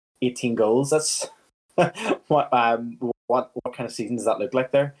season, 18 goals. That's what kind of season does that look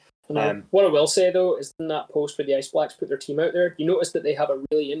like there? What I will say though is in that post where the Ice Blacks put their team out there, you notice that they have a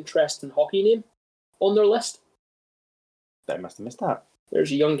really interesting hockey name on their list. I must have missed that.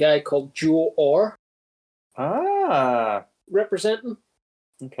 There's a young guy called Joe Orr. Representing.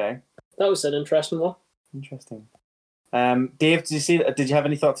 Okay. That was an interesting one. Interesting. Dave, did you have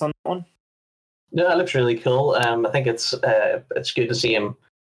any thoughts on that one? No, that looks really cool. I think it's good to see him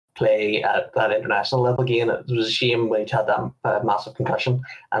play at that international level again. It was a shame when he had that massive concussion,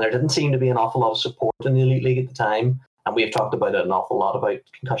 and there didn't seem to be an awful lot of support in the Elite League at the time. And we've talked about it an awful lot about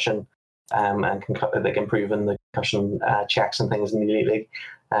concussion and like improving the concussion checks and things in the Elite League.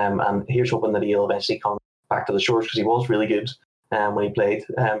 And here's hoping that he'll eventually come back to the shores, because he was really good when he played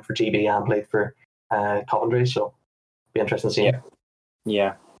for GB and played for Coventry. So it'll be interesting to see him.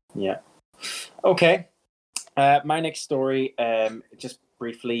 Yeah. Okay. My next story, just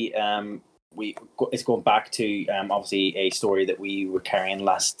briefly, is going back to obviously a story that we were carrying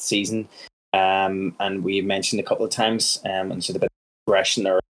last season, and we mentioned a couple of times, and sort of a bit of progression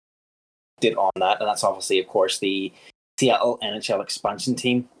or did on that, and that's obviously, of course, the Seattle NHL expansion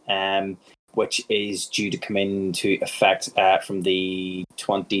team, which is due to come into effect from the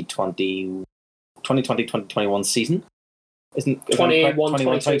 2020-2021 season. Isn't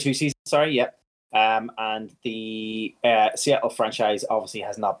 21-22 season? Sorry, yeah. And the Seattle franchise obviously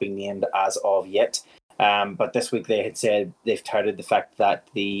has not been named as of yet. But this week they had said they've touted the fact that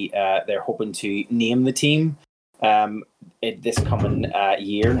they're hoping to name the team this coming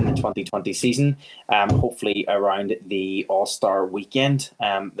year in the 2020 season. Hopefully around the All-Star weekend,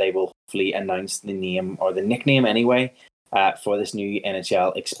 they will hopefully announce the name, or the nickname anyway, for this new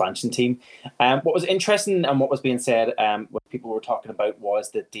NHL expansion team. What was interesting and what was being said, what people were talking about,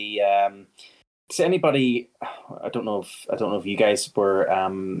 was that the so anybody, I don't know if you guys were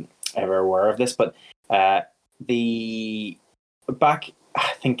ever aware of this, but the back,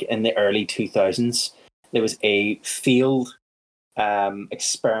 I think in the early 2000s, there was a field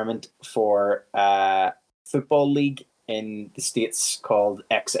experiment for football league in the States called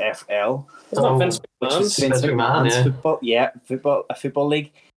XFL. It's not Vince McMahon's football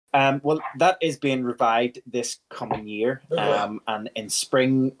league. Well, that is being revived this coming year, and in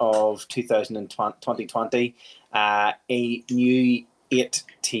spring of 2020, a new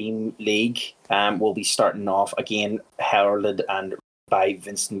 8-team league will be starting off again, heralded and by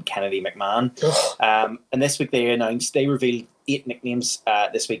Vincent Kennedy McMahon. And this week they revealed 8 nicknames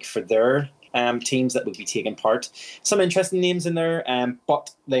this week for their teams that would be taking part. Some interesting names in there,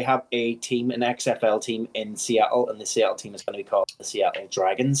 but they have an XFL team in Seattle, and the Seattle team is going to be called the Seattle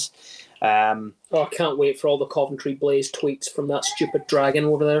Dragons. I can't wait for all the Coventry Blaze tweets from that stupid dragon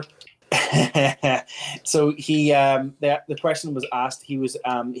over there. So the question was asked. He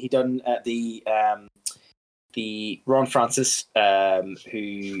done the Ron Francis,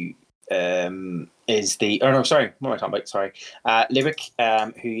 who is the what am I talking about? Sorry, Levick,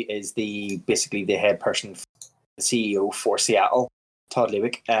 who is basically the head person, the CEO for Seattle. Todd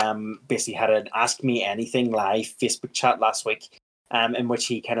Levick basically had an Ask Me Anything live Facebook chat last week, in which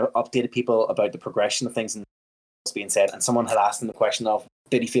he kind of updated people about the progression of things and what's being said. And someone had asked him the question of,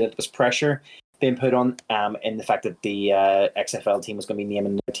 did he feel that there was pressure being put on in the fact that the XFL team was going to be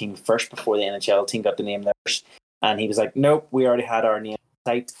naming their team first before the NHL team got the name theirs? And he was like, nope, we already had our name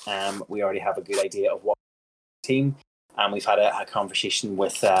site. We already have a good idea of what team, and we've had a conversation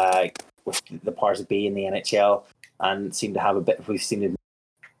with the powers that be in the NHL, and we've seen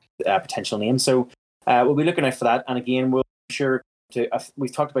a potential name. So we'll be looking out for that. And again, we'll be sure to.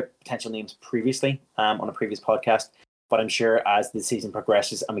 We've talked about potential names previously on a previous podcast, but I'm sure as the season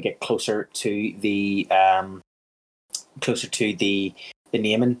progresses and we get closer to the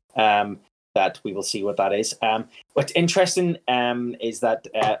naming, that we will see what that is. What's interesting is that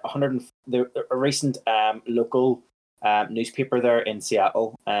a recent local newspaper there in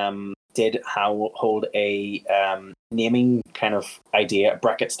Seattle did hold a naming kind of idea, a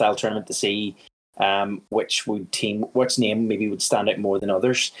bracket style tournament to see which name maybe would stand out more than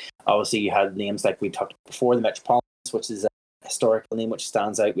others. Obviously, you had names like we talked before, the Metropolitans, which is a historical name which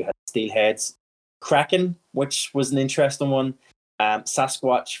stands out. We had Steelheads, Kraken, which was an interesting one.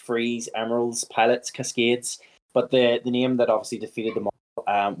 Sasquatch, Freeze, Emeralds, Pilots, Cascades. But the name that obviously defeated them all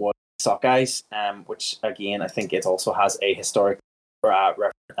was Sockeyes, which again I think it also has a historic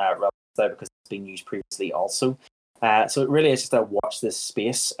relevance there because it's been used previously also. So it really is just a watch this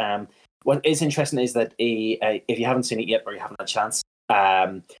space. What is interesting is that if you haven't seen it yet or you haven't had a chance,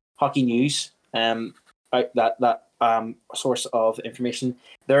 Hockey News, that source of information,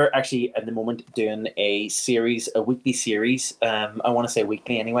 they're actually at the moment doing a weekly series. I want to say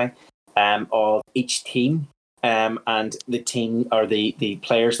weekly anyway, of each team, and the team or the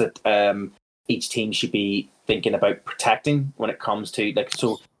players that each team should be thinking about protecting when it comes to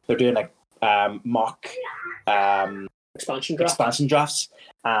so they're doing mock expansion drafts,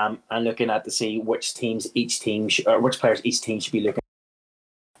 and looking at to see which players each team should be looking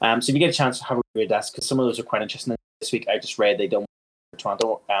at. So if you get a chance to have a read that, because some of those are quite interesting. This week I just read they don't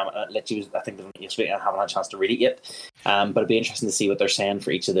Toronto. I think they're yesterday and I haven't had a chance to read it yet. But it'd be interesting to see what they're saying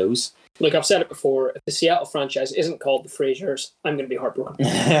for each of those. Look, I've said it before. If the Seattle franchise isn't called the Frasers, I'm going to be heartbroken.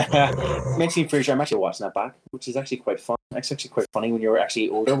 Mentioning Frasier, I'm actually watching that back, which is actually quite fun. It's actually quite funny when you're actually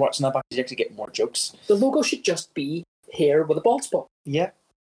older watching that back. You actually get more jokes. The logo should just be hair with a bald spot. Yeah,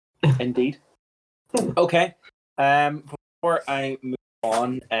 indeed. Okay. Before I move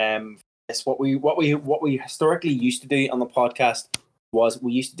on, what we historically used to do on the podcast was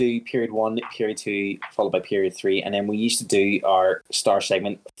we used to do period 1, period 2, followed by period 3, and then we used to do our star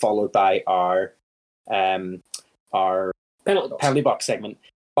segment followed by our penalty box segment.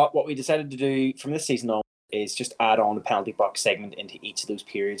 But what we decided to do from this season on is just add on a penalty box segment into each of those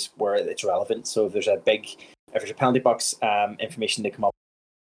periods where it's relevant. So if there's a penalty box information to come up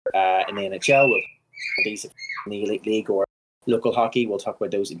in the NHL, we'll these in the Elite League or local hockey, we'll talk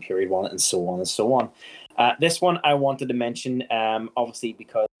about those in period 1 and so on and so on. This one I wanted to mention, obviously,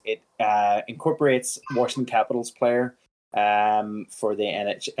 because it incorporates Washington Capitals player for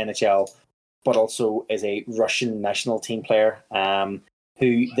the NHL, but also is a Russian national team player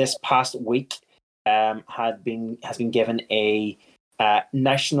who this past week has been given a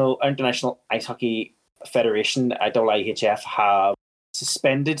International Ice Hockey Federation, IIHF, have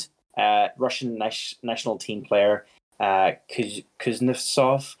suspended Russian national team player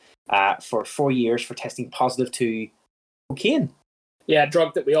Kuznetsov for 4 years for testing positive to cocaine. Yeah, a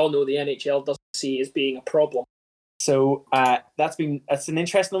drug that we all know the NHL doesn't see as being a problem. So that's an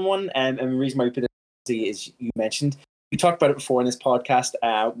interesting one, and the reason why we put it is you mentioned we talked about it before in this podcast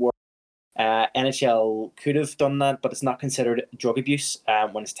where NHL could have done that, but it's not considered drug abuse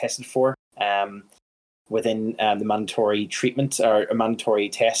when it's tested for within the mandatory treatment or mandatory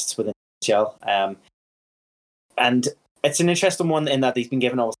tests within NHL. And it's an interesting one in that he's been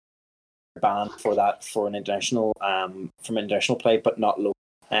given a ban for that for an international from international play, but not local.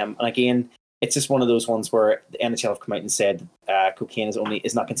 And again, it's just one of those ones where the NHL have come out and said cocaine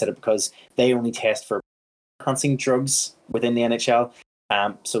is not considered because they only test for enhancing drugs within the NHL.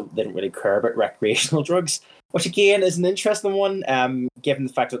 So they don't really care about recreational drugs, which again is an interesting one, given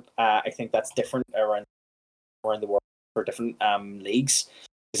the fact that I think that's different around the world for different leagues.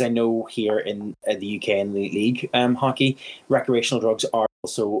 Because I know here in the UK and the league hockey, recreational drugs are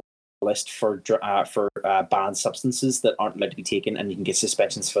also a list for banned substances that aren't allowed to be taken, and you can get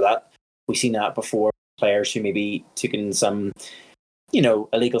suspensions for that. We've seen that before. Players who maybe took in some,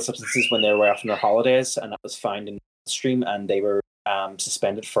 illegal substances when they were off on their holidays, and that was found in the stream, and they were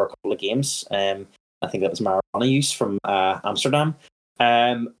suspended for a couple of games. I think that was marijuana use from Amsterdam.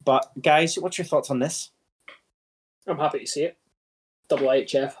 But guys, what's your thoughts on this? I'm happy to see it.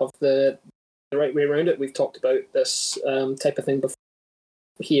 IIHF have the right way around it. We've talked about this type of thing before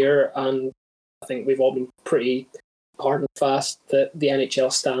here, and I think we've all been pretty hard and fast that the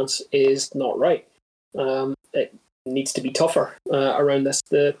NHL stance is not right. It needs to be tougher around this.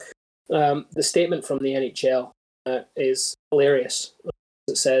 The statement from the NHL is hilarious.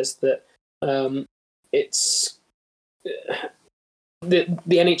 It says that it's the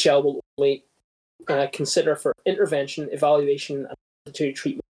NHL will only consider for intervention, evaluation, and substitute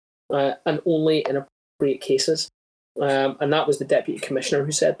treatment, and only in appropriate cases. And that was the deputy commissioner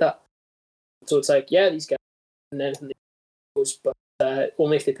who said that. So it's like, yeah, these guys, and then goes, but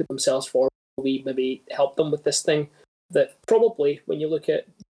only if they put themselves forward, we maybe help them with this thing. That probably, when you look at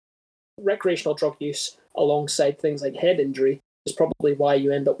recreational drug use alongside things like head injury, is probably why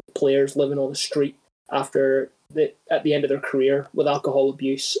you end up with players living on the street after at the end of their career with alcohol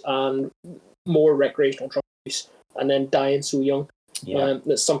abuse and more recreational drug use, and then dying so young.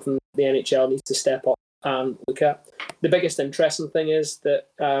 That's something the NHL needs to step up and look at. The biggest interesting thing is that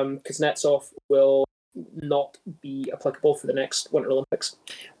Kuznetsov will not be applicable for the next Winter Olympics.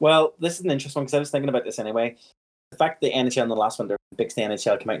 Well, this is an interesting one because I was thinking about this anyway. The fact that the NHL in the last Winter Olympics, the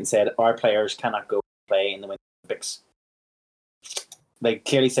NHL came out and said our players cannot go play in the Winter Olympics. They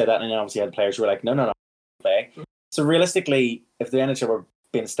clearly said that, and then obviously had players who were like, no, play. So realistically, if the NHL were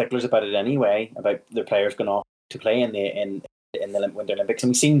being sticklers about it anyway, about their players going off to play in the Winter Olympics,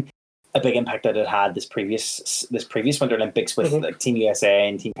 and we've seen a big impact that it had this previous Winter Olympics with like Team USA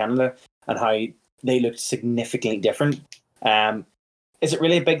and Team Canada, and how they looked significantly different. Is it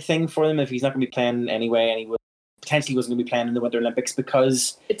really a big thing for them if he's not going to be playing anyway, and he potentially wasn't going to be playing in the Winter Olympics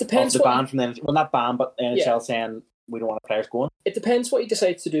because it depends of the ban from the NHL? Well, not ban, but the NHL saying we don't want players going. It depends what he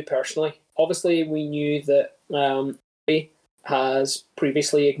decides to do personally. Obviously, we knew that he has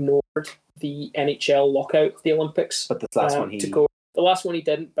previously ignored the NHL lockout of the Olympics. But this last one, the last one he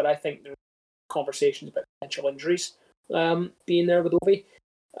didn't. But I think there were conversations about potential injuries being there with Ovi.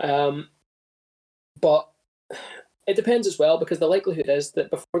 But it depends as well, because the likelihood is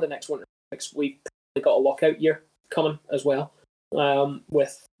that before the next Winter Olympics, we've probably got a lockout year coming as well.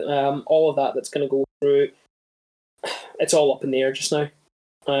 With all of that's going to go through. It's all up in the air just now.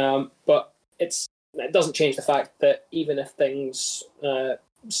 But it doesn't change the fact that even if things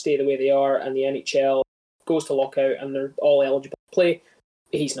stay the way they are and the NHL goes to lockout and they're all eligible to play,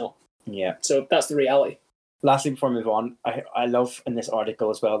 he's not. Yeah. So that's the reality. Lastly, before we move on, I love in this article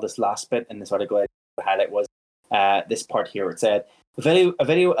as well, this last bit in this article I highlight was this part here. It said, a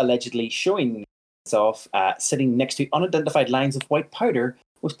video allegedly showing himself sitting next to unidentified lines of white powder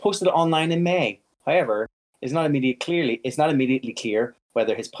was posted online in May. However, it's not immediately clear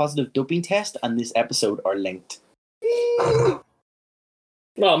whether his positive doping test and this episode are linked.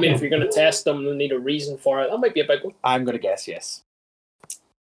 Well, I mean, if you're going to test them, they need a reason for it. That might be a big one. I'm going to guess yes.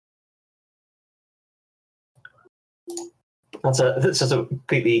 That's just a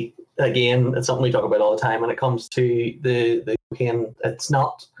completely, again, it's something we talk about all the time when it comes to the cocaine. It's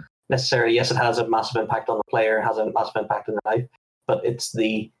not necessarily, yes, it has a massive impact on the player, has a massive impact on their life, but it's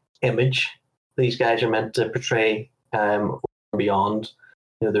the image these guys are meant to portray beyond.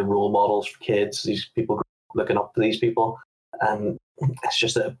 They're role models for kids. These people looking up to these people, and it's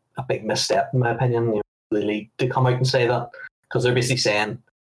just a big misstep in my opinion. The league to come out and say that, because they're basically saying,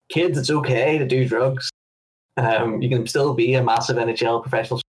 kids, it's okay to do drugs. You can still be a massive NHL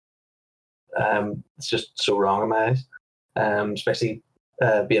professional. It's just so wrong in my eyes. Especially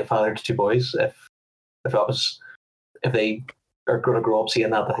being a father to two boys. If they are going to grow up seeing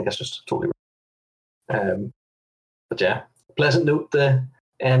that, I think it's just totally wrong. But yeah, pleasant note to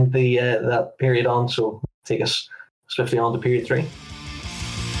end that period on. So take us swiftly on to period 3.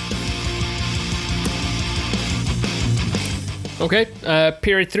 Okay,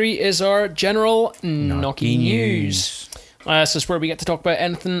 period 3 is our general Knocky News. This is where we get to talk about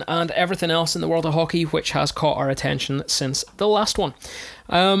anything and everything else in the world of hockey which has caught our attention since the last one.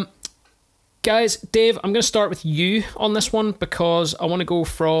 Guys, Dave, I'm going to start with you on this one because I want to go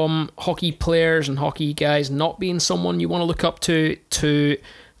from hockey players and hockey guys not being someone you want to look up to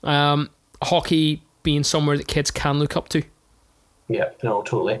hockey being somewhere that kids can look up to. Yeah, no,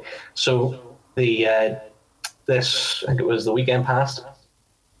 totally. So this, I think it was the weekend past,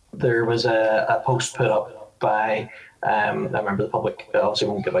 there was a post put up by, I remember the public, obviously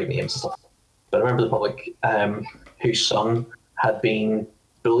won't give out names and stuff, but I remember the public whose son had been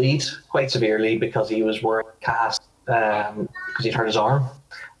bullied quite severely because he was wearing a cast because he'd hurt his arm,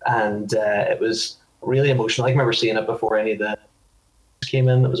 and it was really emotional. I remember seeing it before any of the came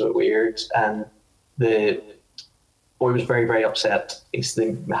in. It was a bit weird, and the boy was very, very upset. He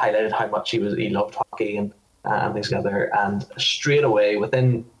highlighted how much he loved hockey and things together, and straight away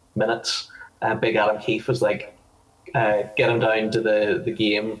within minutes, Big Adam Keefe was like, get him down to the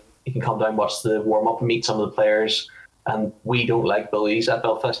game. He can come down, watch the warm up, and meet some of the players. And we don't like bullies at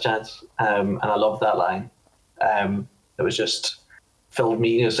Belfast Giants. And I love that line. It was just filled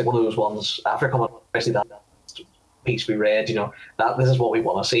me. It was like one of those ones after coming, especially that piece we read. That this is what we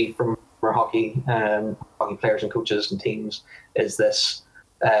want to see from our hockey players and coaches and teams. Is this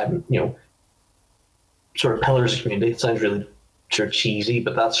sort of pillars of community? It sounds really sort of cheesy,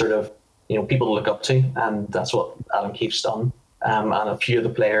 but that's sort of people to look up to, and that's what Adam Keefe's done. And a few of the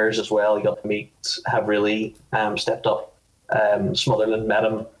players as well he got to meet have really stepped up. Smotherland met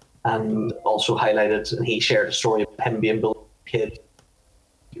him and also highlighted, and he shared a story of him being bullied as a kid.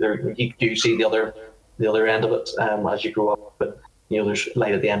 You do see the other end of it as you grow up, but there's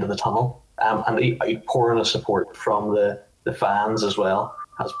light at the end of the tunnel. and the outpouring of support from the fans as well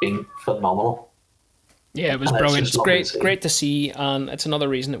has been phenomenal. Yeah, it was And brilliant. just It's lovely great to see, and it's another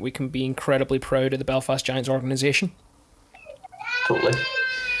reason that we can be incredibly proud of the Belfast Giants organisation. Totally.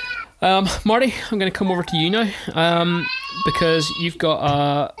 Marty, I'm going to come over to you now, because you've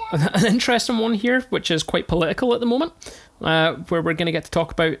got an interesting one here, which is quite political at the moment, where we're going to get to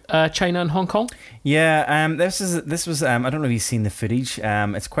talk about China and Hong Kong. Yeah, this was I don't know if you've seen the footage.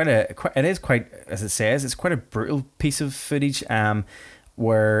 It's as it says, it's quite a brutal piece of footage.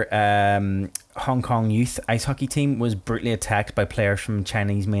 Where Hong Kong youth ice hockey team was brutally attacked by players from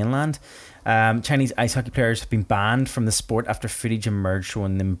Chinese mainland. Chinese ice hockey players have been banned from the sport after footage emerged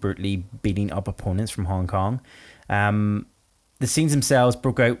showing them brutally beating up opponents from Hong Kong. The scenes themselves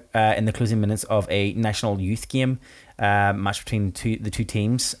broke out in the closing minutes of a national youth game match between the two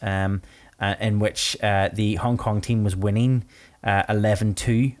teams, in which the Hong Kong team was winning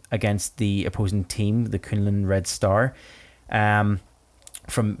 11-2 against the opposing team, the Kunlun Red Star.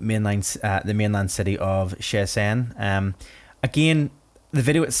 From the mainland city of Shenzhen. Again, the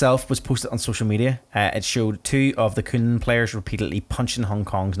video itself was posted on social media. It showed two of the Kunlun players repeatedly punching Hong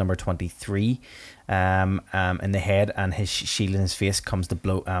Kong's number 23 in the head, and his shield in his face comes to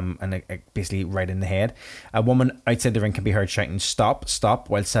blow, and basically right in the head. A woman outside the ring can be heard shouting "Stop, stop!"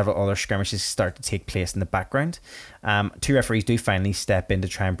 while several other skirmishes start to take place in the background. Two referees do finally step in to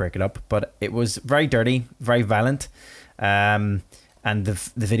try and break it up, but it was very dirty, very violent. And the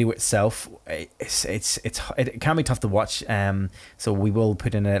video itself, it can be tough to watch. So we will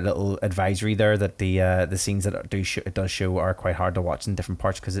put in a little advisory there that the scenes that it does show are quite hard to watch in different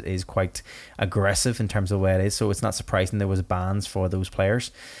parts, because it is quite aggressive in terms of the way it is. So it's not surprising there was bans for those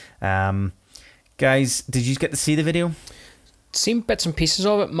players. Guys, did you get to see the video? Seen bits and pieces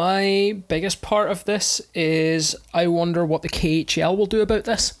of it. My biggest part of this is I wonder what the KHL will do about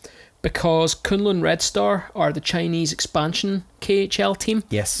this. Because Kunlun Red Star are the Chinese expansion KHL team,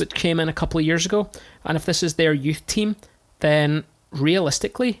 yes, that came in a couple of years ago. And if this is their youth team, then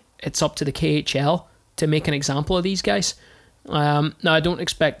realistically, it's up to the KHL to make an example of these guys. Now, I don't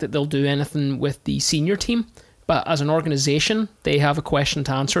expect that they'll do anything with the senior team, but as an organisation, they have a question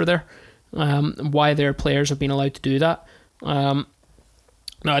to answer there. Why their players have been allowed to do that. Now,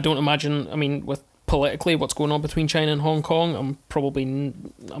 I don't imagine, with politically what's going on between China and Hong Kong, I'm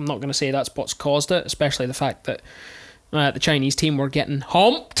not going to say that's what's caused it, especially the fact that the Chinese team were getting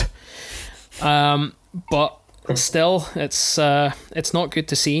humped, but still it's not good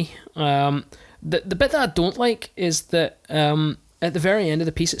to see. The bit that I don't like is that at the very end of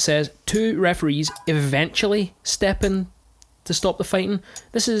the piece it says two referees eventually step in to stop the fighting.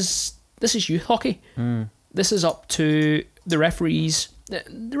 This is youth hockey. This is up to the referees.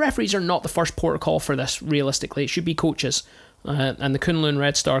 The referees are not the first port of call for this, realistically. It should be coaches. And the Kunlun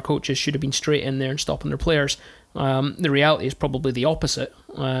Red Star coaches should have been straight in there and stopping their players. The reality is probably the opposite.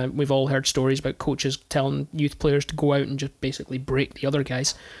 We've all heard stories about coaches telling youth players to go out and just basically break the other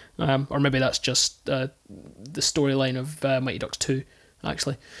guys. Or maybe that's just the storyline of Mighty Ducks 2,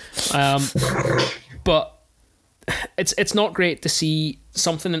 actually. But it's not great to see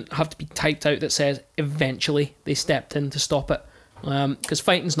something have to be typed out that says eventually they stepped in to stop it. Because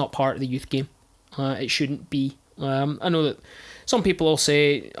fighting's not part of the youth game. It shouldn't be. I know that some people will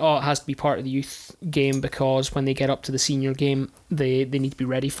say, oh, it has to be part of the youth game because when they get up to the senior game, they need to be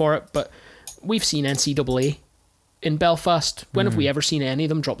ready for it. But we've seen NCAA in Belfast. When have we ever seen any of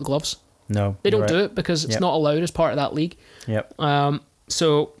them drop the gloves? No. They don't do it because it's not allowed as part of that league. Yep.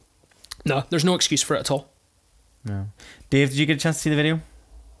 So, no, there's no excuse for it at all. No. Dave, did you get a chance to see the video?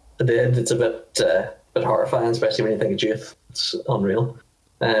 I did. It's a bit horrifying, especially when you think of youth. It's unreal.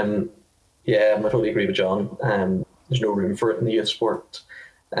 Yeah, I totally agree with John. There's no room for it in the youth sport.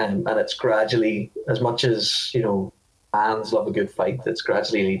 And it's gradually, as much as, fans love a good fight, it's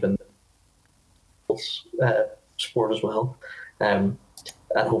gradually leaving sport as well. And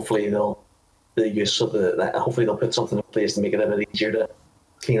hopefully they'll put something in place to make it a bit easier to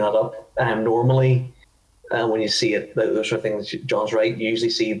clean that up. Normally, when you see it, those sort of things, John's right, you usually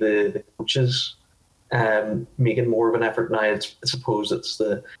see the coaches making more of an effort. Now, I suppose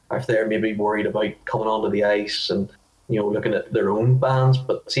if they're maybe worried about coming onto the ice and looking at their own bans.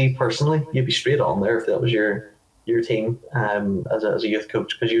 But see, personally, you'd be straight on there if that was your team as a youth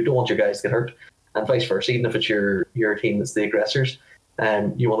coach, because you don't want your guys to get hurt, and vice versa. Even if it's your team that's the aggressors,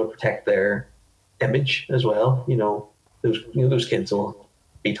 you want to protect their image as well. Those kids will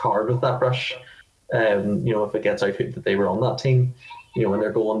beat hard with that brush. If it gets out that they were on that team, when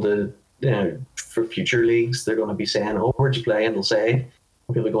they're going to for future leagues, they're going to be saying, "Oh, where'd you play?" And they'll say,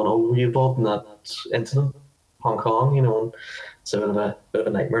 people are going, "Oh, were you involved in that incident, Hong Kong?" And it's a bit of a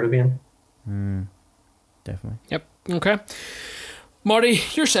nightmare to be in. Definitely. Yep. Okay. Marty,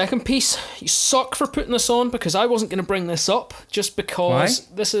 your second piece. You suck for putting this on because I wasn't going to bring this up just because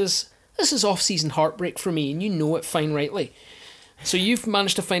this is off-season heartbreak for me, and you know it fine rightly. So you've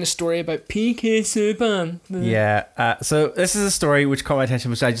managed to find a story about PK Subban. Yeah. So this is a story which caught my attention,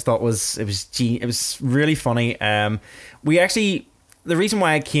 which I just thought was really funny. We actually. The reason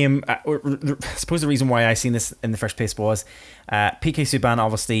why I came, I suppose the reason why I seen this in the first place was PK Subban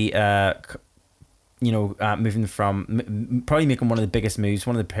obviously, moving from probably making one of the biggest moves,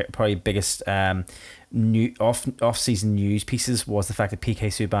 one of the probably biggest new off-season news pieces was the fact that PK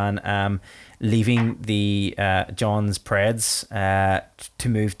Subban leaving the John's Preds to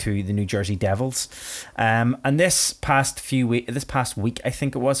move to the New Jersey Devils, and this past week I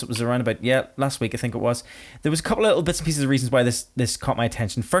think it was around about last week I think it was. There was a couple of little bits and pieces of reasons why this caught my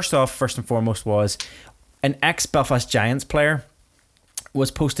attention. First and foremost was an ex-Belfast Giants player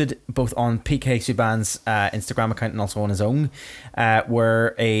was posted both on PK Subban's Instagram account and also on his own,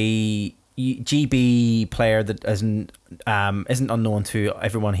 where a GB player that isn't unknown to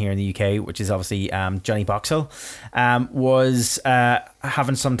everyone here in the UK, which is obviously Johnny Boxall, was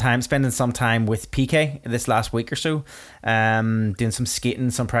spending some time with PK this last week or so, doing some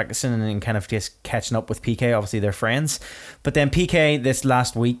skating, some practicing, and kind of just catching up with PK. Obviously they're friends, but then PK this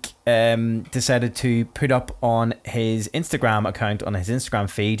last week decided to put up on his Instagram account, on his Instagram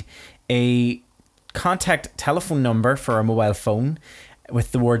feed, a contact telephone number for a mobile phone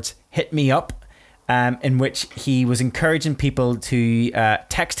with the words "hit me up," in which he was encouraging people to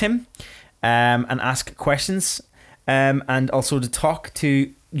text him and ask questions, and also to talk to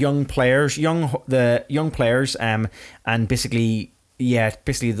young players, and basically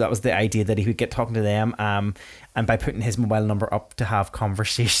that was the idea, that he would get talking to them, and by putting his mobile number up to have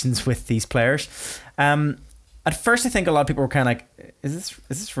conversations with these players. At first, I think a lot of people were kind of like, "Is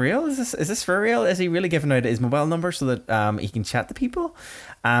this real? Is this for real? Is he really giving out his mobile number so that he can chat to people?"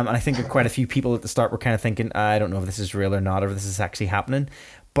 And I think quite a few people at the start were kind of thinking, "I don't know if this is real or not, or if this is actually happening."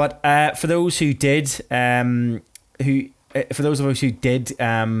 But for those who did, for those of us who did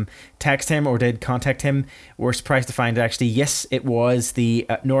text him or did contact him, we're surprised to find actually, yes, it was the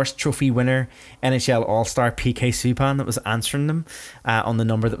Norris Trophy winner, NHL All-Star PK Subban that was answering them on the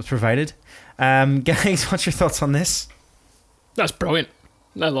number that was provided. Guys, what's your thoughts on this? That's brilliant.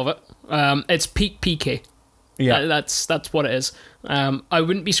 I love it. It's peak PK. Yeah, that's what it is. I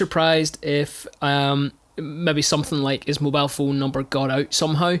wouldn't be surprised if maybe something like his mobile phone number got out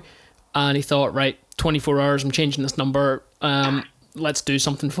somehow, and he thought, right, 24 hours, I'm changing this number. Let's do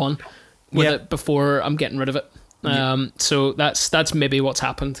something fun with it before I'm getting rid of it. So that's maybe what's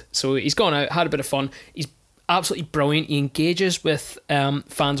happened. So he's gone out, had a bit of fun. He's absolutely brilliant. He engages with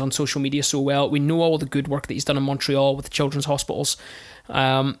fans on social media so well. We know all the good work that he's done in Montreal with the children's hospitals.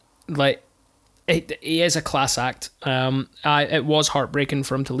 He is a class act. It was heartbreaking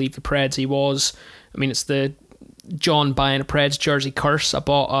for him to leave the Preds. It's the John buying a Preds jersey curse. I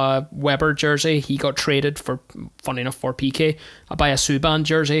bought a Weber jersey. He got traded for, funny enough, for PK. I buy a Subban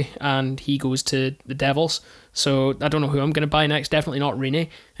jersey and he goes to the Devils. So I don't know who I'm going to buy next. Definitely not Rainey.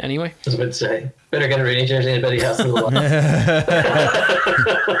 Anyway. I was about to say, better get a Rainey jersey. I bet he has to.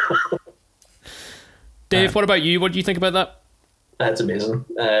 Dave, what about you? What do you think about that? That's amazing.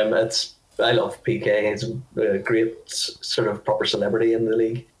 I love PK. He's a great sort of proper celebrity in the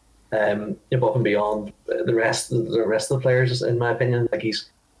league. Above and beyond the rest of the players, in my opinion. Like, he's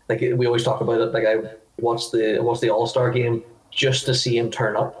like, we always talk about it. Like, I watched the All-Star game just to see him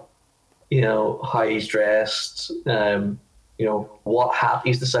turn up. How he's dressed. What hat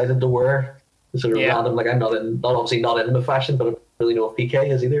he's decided to wear. Sort of random. Like, I'm obviously not into fashion, but I don't really know if PK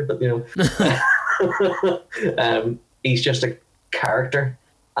is either. But he's just a character,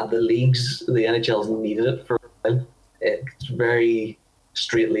 and the NHL's needed it for a while. It's very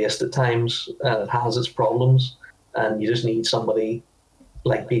straight-laced at times, and it has its problems, and you just need somebody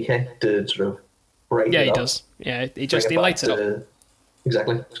like PK to sort of brighten it up. Yeah, he does. Yeah, he lights it up.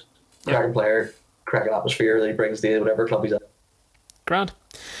 Exactly. Cracking player, cracking atmosphere that he brings to whatever club he's at. Grand.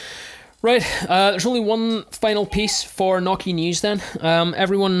 Right, there's only one final piece for Knocky News then.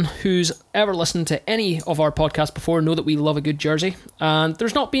 Everyone who's ever listened to any of our podcasts before know that we love a good jersey, and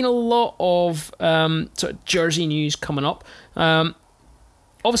there's not been a lot of sort of jersey news coming up.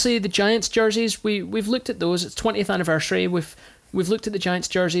 Obviously, the Giants jerseys, we've looked at those. It's 20th anniversary. We've looked at the Giants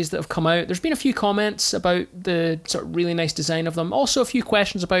jerseys that have come out. There's been a few comments about the sort of really nice design of them. Also, a few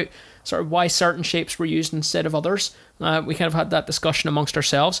questions about sort of why certain shapes were used instead of others. We kind of had that discussion amongst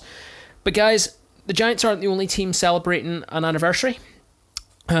ourselves. But guys, the Giants aren't the only team celebrating an anniversary.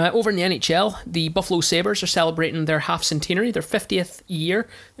 Over in the NHL, the Buffalo Sabres are celebrating their half centenary, their 50th year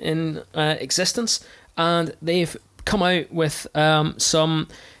in existence, and they've come out with some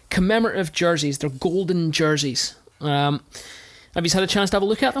commemorative jerseys. They're golden jerseys. Have you had a chance to have a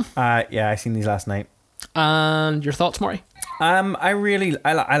look at them? Yeah, I seen these last night. And your thoughts, Maury? I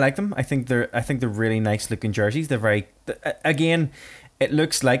like them. I think they're really nice looking jerseys. They're very, again, it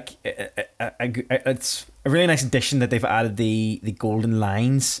looks like it's a really nice addition that they've added the golden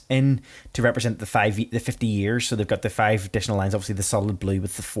lines in to represent the 50 years. So they've got the 5 additional lines, obviously the solid blue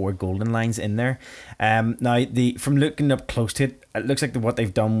with the 4 golden lines in there. Now from looking up close to it, it looks like what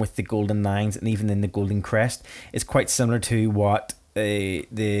they've done with the golden lines and even in the golden crest is quite similar to what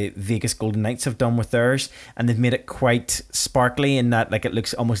the Vegas Golden Knights have done with theirs, and they've made it quite sparkly in that, like, it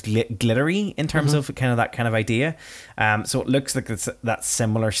looks almost glittery in terms of kind of that kind of idea. So it looks like it's that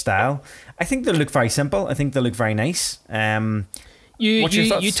similar style. I think they look very simple. I think they look very nice.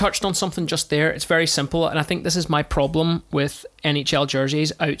 You touched on something just there. It's very simple, and I think this is my problem with NHL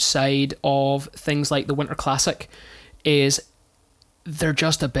jerseys outside of things like the Winter Classic, is they're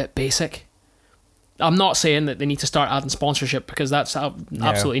just a bit basic. I'm not saying that they need to start adding sponsorship, because that's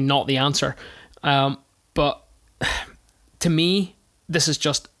absolutely not the answer. But to me, this is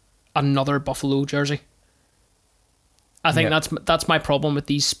just another Buffalo jersey. I think that's my problem with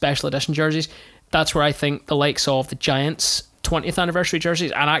these special edition jerseys. That's where I think the likes of the Giants 20th anniversary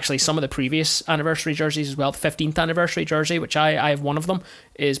jerseys, and actually some of the previous anniversary jerseys as well, the 15th anniversary jersey, which I have one of them,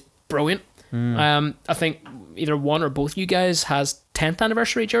 is brilliant. I think either one or both you guys has 10th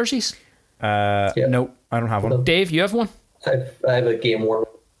anniversary jerseys. Nope, I don't have one. Dave, you have one? I have a game worn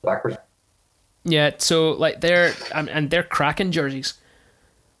backwards. Yeah, so like they're cracking jerseys.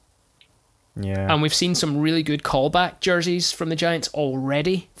 Yeah. And we've seen some really good callback jerseys from the Giants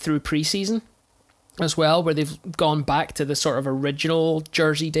already through preseason as well, where they've gone back to the sort of original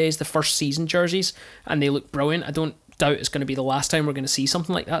jersey days, the first season jerseys, and they look brilliant. I don't doubt it's going to be the last time we're going to see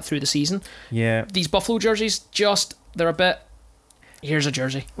something like that through the season. Yeah. These Buffalo jerseys, they're a bit... Here's a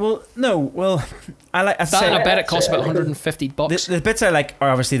jersey. Well, no. Well, I like that, and I bet it costs about $150. The bits I like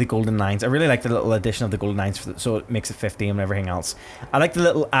are obviously the golden lines. I really like the little addition of the golden lines, so it makes it 50 and everything else. I like the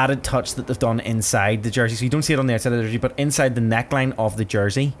little added touch that they've done inside the jersey. So you don't see it on the outside of the jersey, but inside the neckline of the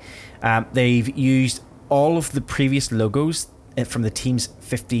jersey, they've used all of the previous logos from the team's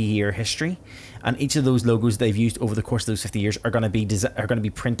 50-year history, and each of those logos they've used over the course of those 50 years are going to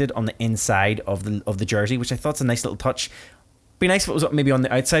be printed on the inside of the jersey, which I thought's a nice little touch. Be nice if it was maybe on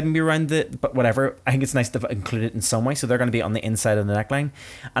the outside, maybe around but whatever. I think it's nice to include it in some way. So they're going to be on the inside of the neckline,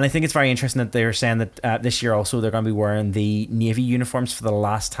 and I think it's very interesting that they're saying that this year also they're going to be wearing the navy uniforms for the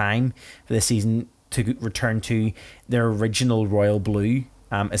last time for this season to return to their original royal blue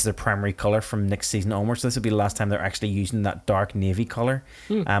as their primary color from next season onwards. So this will be the last time they're actually using that dark navy color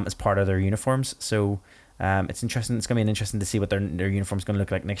as part of their uniforms. So it's interesting. It's going to be interesting to see what their uniform's going to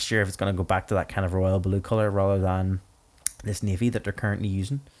look like next year, if it's going to go back to that kind of royal blue color rather than this navy that they're currently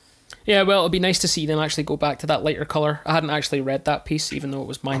using. Yeah, well, it'll be nice to see them actually go back to that lighter colour. I hadn't actually read that piece, even though it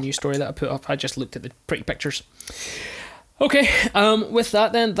was my news story that I put up. I just looked at the pretty pictures. Okay, with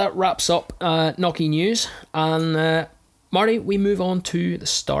that then, that wraps up Knocky News. And Marty, we move on to the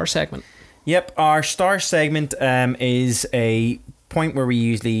star segment. Yep, our star segment is a point where we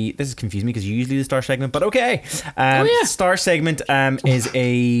usually, this is confusing me because usually the star segment, but okay. Star segment is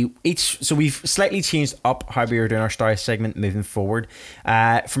so we've slightly changed up how we were doing our star segment moving forward.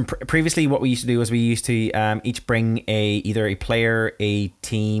 From previously, what we used to do is we used to each bring either a player, a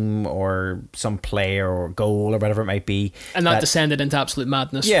team, or some player or goal or whatever it might be, and that descended into absolute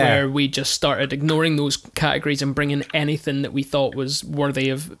madness, where we just started ignoring those categories and bringing anything that we thought was worthy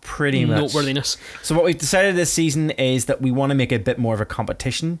of pretty much noteworthiness. So what we've decided this season is that we want to make a bit more of a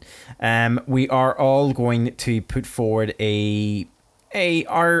competition. We are all going to put forward our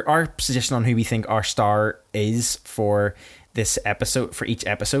suggestion on who we think our star is for this episode, for each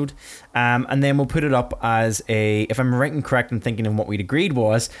episode, and then we'll put it up as if I'm right and correct and thinking of what we'd agreed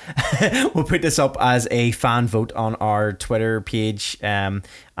was, we'll put this up as a fan vote on our Twitter page, and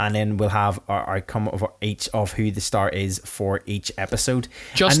then we'll have our outcome of each of who the star is for each episode.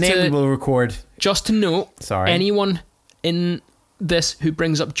 We will record. Just to note, anyone in this who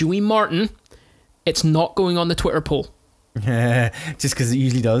brings up Joey Martin, it's not going on the Twitter poll. Just because it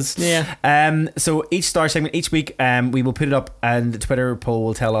usually does. Yeah. So each star segment each week, we will put it up, and the Twitter poll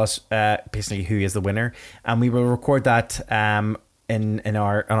will tell us basically who is the winner, and we will record that on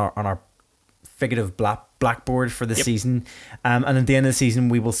our figurative blackboard for the season. And at the end of the season,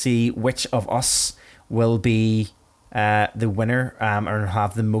 we will see which of us will be the winner or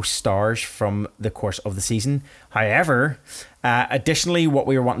have the most stars from the course of the season. However, additionally, what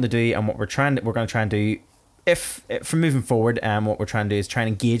we were wanting to do and what we're going to try and do, if from moving forward, what we're trying to do is try and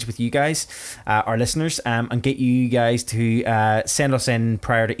engage with you guys, our listeners, and get you guys to send us in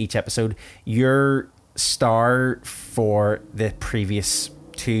prior to each episode your star for the previous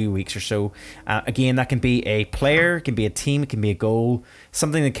 2 weeks or so. Again, that can be a player, it can be a team, it can be a goal,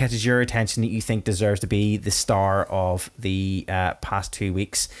 something that catches your attention that you think deserves to be the star of the past 2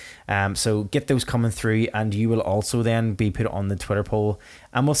 weeks. So get those coming through, and you will also then be put on the Twitter poll,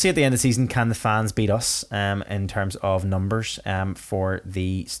 and we'll see at the end of the season, can the fans beat us in terms of numbers for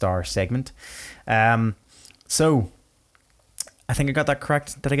the star segment. So I think I got that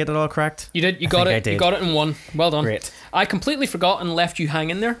correct. Did I get it all correct? You did. You got it. You got it in one. Well done. Great. I completely forgot and left you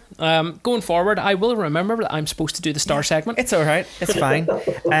hanging there. Going forward, I will remember that I'm supposed to do the star segment. It's all right. It's fine.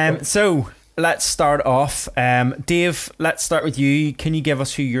 So let's start off. Dave, let's start with you. Can you give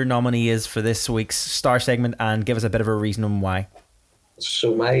us who your nominee is for this week's star segment and give us a bit of a reason on why?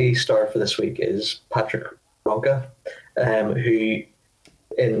 So my star for this week is Patrick Ronka, who,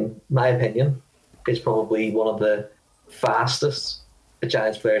 in my opinion, is probably one of the fastest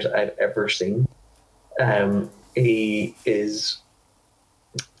Giants players I've ever seen. He is,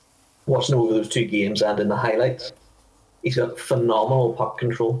 watching over those 2 games and in the highlights, he's got phenomenal puck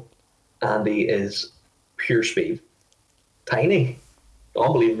control, and he is pure speed. Tiny,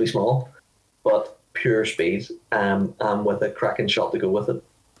 unbelievably small, but pure speed, and with a cracking shot to go with it.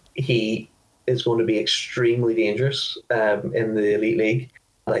 He is going to be extremely dangerous in the Elite League,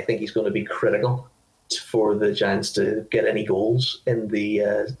 and I think he's going to be critical for the Giants to get any goals in the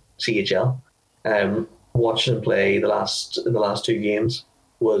CHL. Watching him play in the last 2 games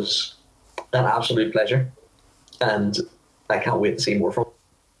was an absolute pleasure, and I can't wait to see more from him.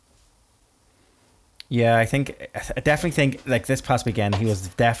 Yeah, I definitely think like this past weekend he was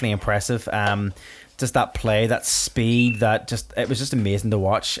definitely impressive. Just that play, that speed, it was just amazing to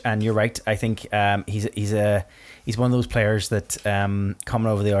watch. And you're right, I think he's one of those players that coming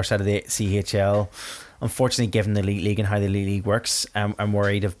over the other side of the CHL. Unfortunately, given the Elite League and how the Elite League works, I'm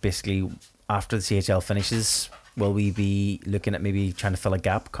worried of basically after the CHL finishes, will we be looking at maybe trying to fill a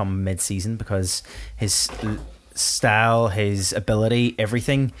gap come mid-season, because his style, his ability,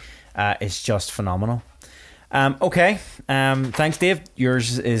 everything is just phenomenal. Okay, thanks Dave.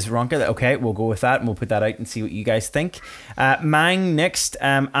 Yours is Ronka. Okay, we'll go with that and we'll put that out and see what you guys think. Mine next,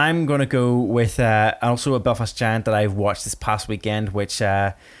 I'm going to go with also a Belfast Giant that I've watched this past weekend, which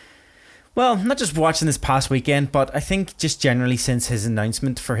well, not just watching this past weekend, but I think just generally since his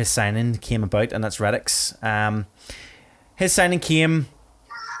announcement for his signing came about, and that's Redix. His signing came,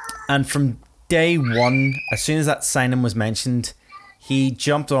 and from day one, as soon as that signing was mentioned, he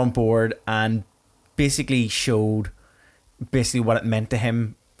jumped on board and basically showed what it meant to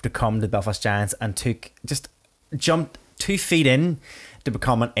him to come to the Belfast Giants, and jumped 2 feet in to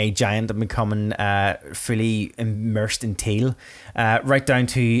becoming a Giant and becoming fully immersed in teal, right down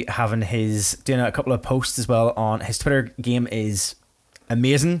to having doing a couple of posts as well on his Twitter game is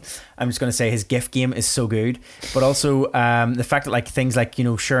amazing. I'm just going to say his GIF game is so good, but also the fact that like things like, you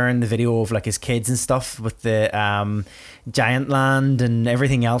know, sharing the video of like his kids and stuff with the Giant Land and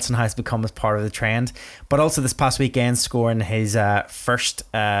everything else, and how it's become as part of the trend. But also this past weekend scoring his first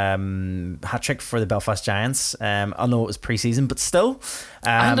hat-trick for the Belfast Giants. I know it was pre-season, but still.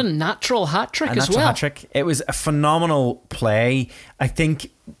 And a natural hat-trick as well. Hat-trick. It was a phenomenal play. I think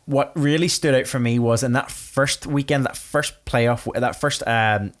what really stood out for me was in that first weekend, that first playoff, that first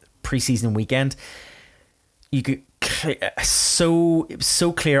pre-season weekend, you could it was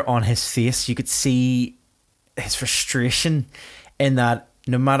so clear on his face. You could see his frustration in that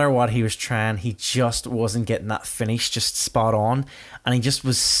no matter what he was trying, he just wasn't getting that finish just spot on, and he just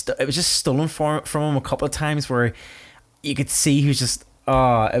was it was just stolen from him a couple of times where you could see he was just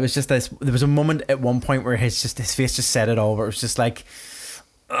it was just this. There was a moment at one point where his face just said it all, where it was just like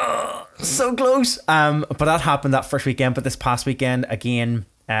so close. But that happened that first weekend. But this past weekend again,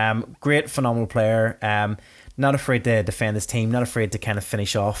 great, phenomenal player. Not afraid to defend his team, not afraid to kind of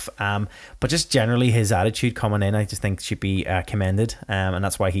finish off, but just generally his attitude coming in, I just think should be commended, and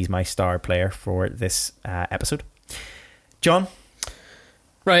that's why he's my star player for this episode. John?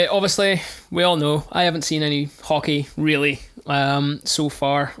 Right, obviously, we all know I haven't seen any hockey, really, so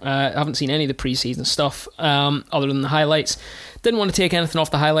far. I haven't seen any of the preseason stuff, other than the highlights. Didn't want to take anything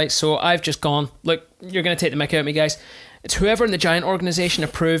off the highlights, so I've just gone, look, you're going to take the mick out of me, guys. It's whoever in the Giant organisation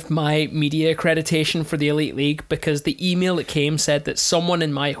approved my media accreditation for the Elite League, because the email that came said that someone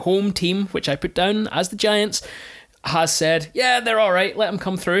in my home team, which I put down as the Giants, has said, yeah, they're all right, let them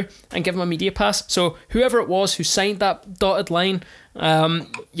come through and give them a media pass. So whoever it was who signed that dotted line,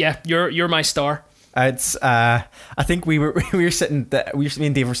 yeah, you're my star. It's I think me and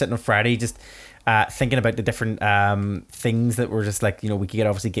Dave were sitting on Friday just thinking about the different things that were just like, we could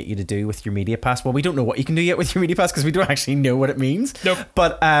obviously get you to do with your media pass. Well, we don't know what you can do yet with your media pass because we don't actually know what it means. Nope.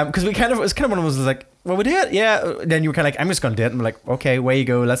 But because it was kind of one of those like, well, we do it, yeah. Then you were kind of like, I'm just going to do it. And we're like, okay, away you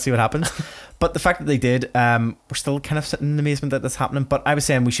go. Let's see what happens. But the fact that they did, we're still kind of sitting in amazement that that's happening. But I was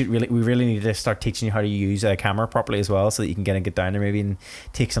saying we really need to start teaching you how to use a camera properly as well, so that you can get down there maybe and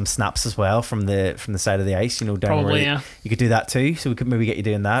take some snaps as well from the side of the ice. Down probably, where yeah. You could do that too. So we could maybe get you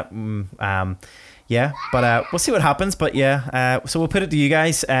doing that. Yeah, but we'll see what happens. But yeah, so we'll put it to you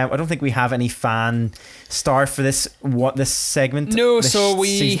guys. I don't think we have any fan star for this segment. No, so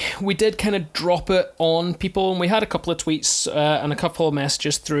we did kind of drop it on people, and we had a couple of tweets and a couple of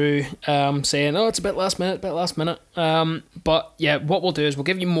messages through saying, "Oh, it's a bit last minute." But yeah, what we'll do is we'll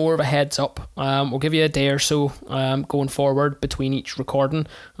give you more of a heads up. We'll give you a day or so going forward between each recording.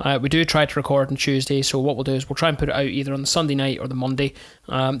 We do try to record on Tuesday, so what we'll do is we'll try and put it out either on the Sunday night or the Monday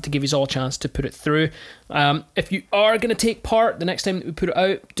to give you all a chance to put it through. If you are going to take part the next time that we put it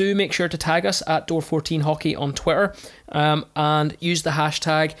out, do make sure to tag us at Door14Hockey on Twitter and use the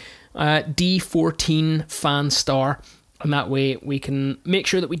hashtag D14FanStar, and that way we can make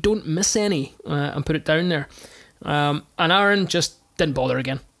sure that we don't miss any and put it down there. And Aaron just didn't bother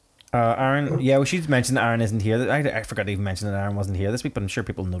again. Aaron, yeah, we should mention that Aaron isn't here. I forgot to even mention that Aaron wasn't here this week, but I'm sure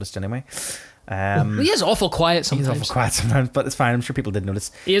people noticed anyway. He is awful quiet sometimes. He's awful quiet sometimes, but it's fine. I'm sure people did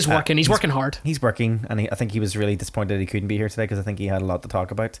notice. He is working. He's working hard. He's working, and I think he was really disappointed he couldn't be here today because I think he had a lot to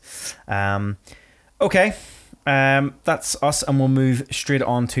talk about. Okay. That's us, and we'll move straight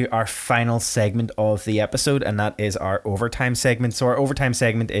on to our final segment of the episode, and that is our overtime segment. So our overtime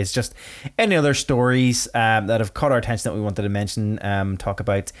segment is just any other stories that have caught our attention that we wanted to mention, talk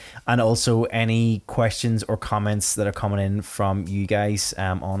about, and also any questions or comments that are coming in from you guys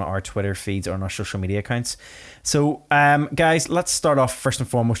on our Twitter feeds or on our social media accounts. So guys, let's start off first and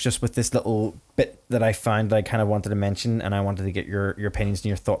foremost just with this little bit that I found that I kind of wanted to mention, and I wanted to get your opinions and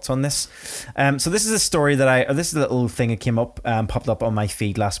your thoughts on this. So this is a story this is a little thing that came up, popped up on my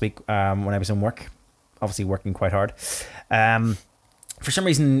feed last week when I was in work, obviously working quite hard. For some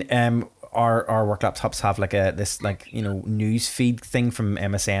reason, our work laptops have like this news feed thing from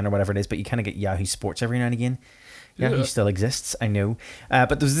MSN or whatever it is, but you kind of get Yahoo Sports every now and again. Yahoo still exists, I know.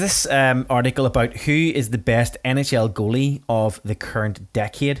 But there's this article about who is the best NHL goalie of the current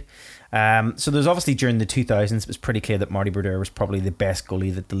decade. So there's obviously during the 2000s, it was pretty clear that Marty Brodeur was probably the best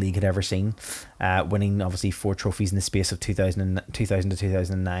goalie that the league had ever seen, winning obviously 4 trophies in the space of 2000 to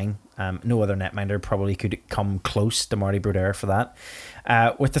 2009. No other netminder probably could come close to Marty Brodeur for that.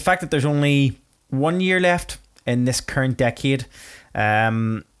 With the fact that there's only 1 year left in this current decade,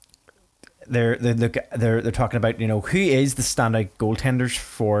 they're talking about who is the standout goaltenders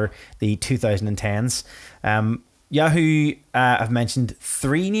for the 2010s. Yahoo have mentioned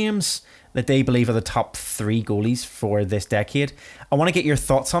 3 names that they believe are the top 3 goalies for this decade. I want to get your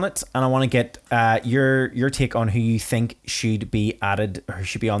thoughts on it, and I want to get your take on who you think should be added or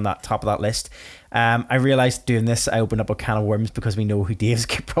should be on that top of that list. I realised doing this, I opened up a can of worms because we know who Dave's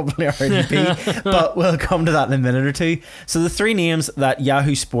could probably already be, but we'll come to that in a minute or two. So the 3 names that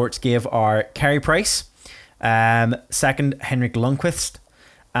Yahoo Sports gave are Carey Price, second Henrik Lundqvist,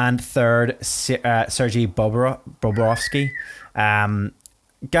 and third Sergei Bobrovsky.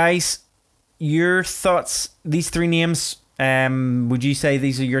 Guys, your thoughts? These 3 names, would you say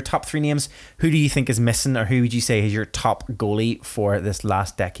these are your top 3 names? Who do you think is missing, or who would you say is your top goalie for this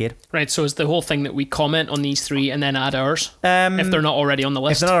last decade? Right, so is the whole thing that we comment on these 3 and then add ours if they're not already on the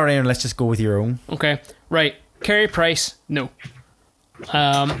list? If they're not already on, let's just go with your own. Okay, right. Carey Price, no.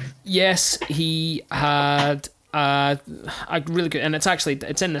 Yes, he had a really good, and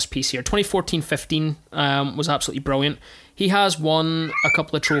it's in this piece here. 2014-15 was absolutely brilliant. He has won a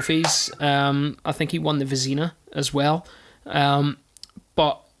couple of trophies. I think he won the Vezina as well.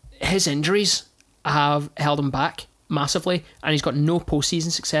 But his injuries have held him back massively, and he's got no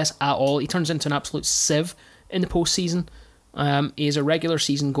postseason success at all. He turns into an absolute sieve in the postseason. He is a regular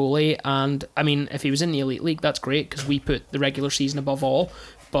season goalie, and I mean, if he was in the Elite League, that's great because we put the regular season above all.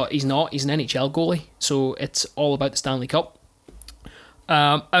 But he's not. He's an NHL goalie, so it's all about the Stanley Cup.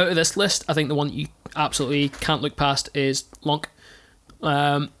 Out of this list, I think the one that you absolutely can't look past is Lunk.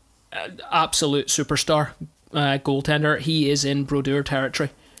 Absolute superstar goaltender. He is in Brodeur territory.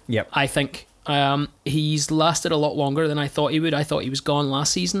 Yep. I think he's lasted a lot longer than I thought he would. I thought he was gone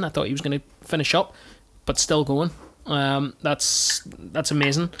last season. I thought he was going to finish up, but still going. That's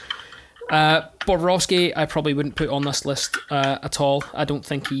amazing. Bobrovsky, I probably wouldn't put on this list at all. I don't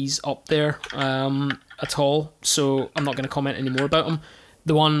think he's up there at all, so I'm not going to comment any more about him.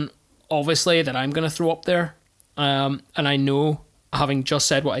 The one, obviously, that I'm going to throw up there, and I know, having just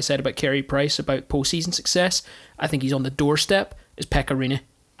said what I said about Carey Price about postseason success, I think he's on the doorstep, is Pekka Rinne.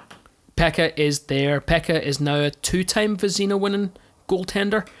 Pekka is there. Pekka is now a 2-time Vezina winning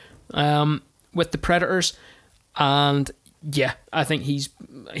goaltender with the Predators, and yeah, I think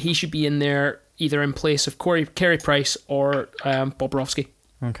he should be in there either in place of Carey Price or Bobrovsky.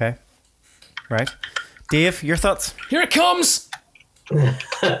 Okay. Right. Dave, your thoughts? Here it comes! I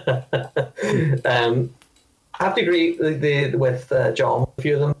have to agree with John, a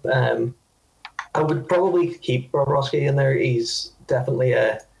few of them. I would probably keep Bobrovsky in there. He's definitely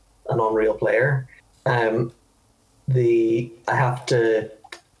an unreal player. I have to,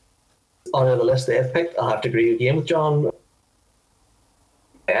 out of the list they've picked, I have to agree again with John.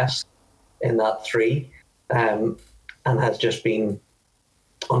 Best in that 3, and has just been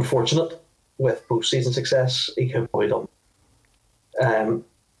unfortunate with postseason success. He could have probably done.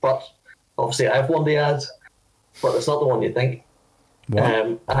 But obviously, I have one to add, but it's not the one you think.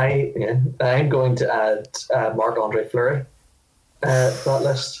 I'm going to add Marc-Andre Fleury that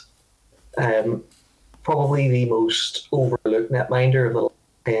list. Probably the most overlooked netminder of the last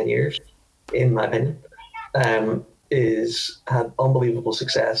 10 years, in my opinion. Had unbelievable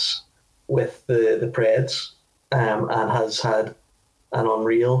success with the Preds, and has had an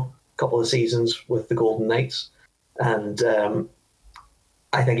unreal couple of seasons with the Golden Knights. And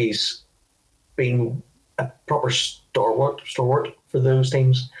I think he's been a proper stalwart for those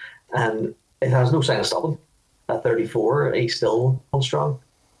teams, and it has no sign of stopping. At 34, he's still on strong.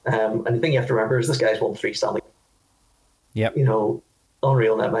 And the thing you have to remember is this guy's won 3 Stanley. Yep.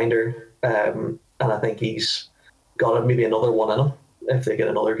 Unreal netminder. And I think he's got maybe another one in him if they get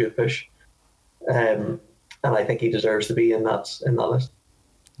another good push. And I think he deserves to be in that list.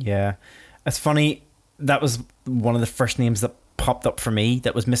 Yeah. It's funny, that was one of the first names that popped up for me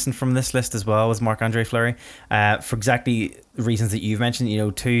that was missing from this list as well, was Marc-Andre Fleury, for exactly the reasons that you've mentioned.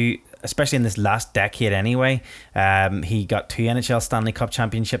 Especially in this last decade anyway, he got 2 NHL Stanley Cup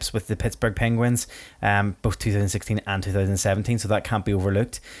championships with the Pittsburgh Penguins, both 2016 and 2017, so that can't be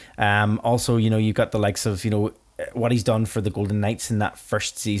overlooked. Also, you've got the likes of what he's done for the Golden Knights in that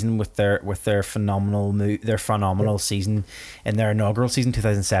first season with their phenomenal season in their inaugural season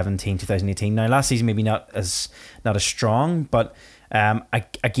 2017-2018. Now last season maybe not as strong, but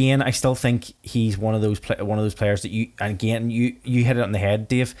I still think he's one of those players that you hit it on the head,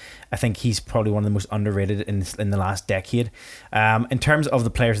 Dave. I think he's probably one of the most underrated in the last decade. In terms of the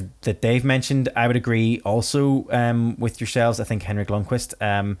players that they've mentioned, I would agree also with yourselves. I think Henrik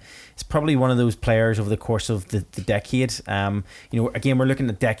Lundqvist is probably one of those players over the course of the decade. Again, we're looking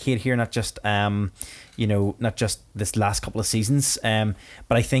at decade here, not just not just this last couple of seasons.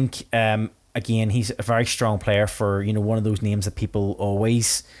 But I think again, he's a very strong player for one of those names that people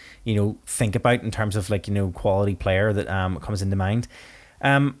always think about in terms of quality player that comes into mind.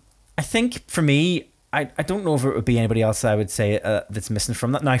 I think for me, I don't know if it would be anybody else I would say that's missing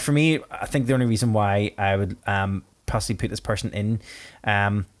from that. Now for me, I think the only reason why I would possibly put this person in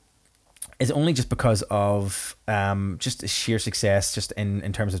is only just because of just his sheer success, just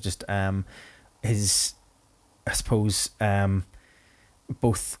in terms of just his, I suppose,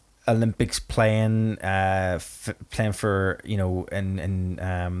 both Olympics playing for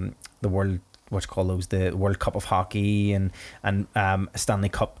in the world, what's called those, the World Cup of Hockey and Stanley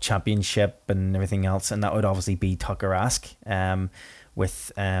Cup Championship and everything else, and that would obviously be Tuukka Rask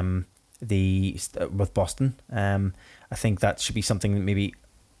with Boston. I think that should be something that maybe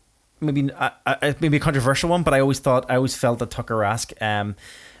a controversial one, but I always felt that Tuukka Rask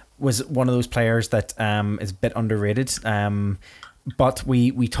was one of those players that is a bit underrated. But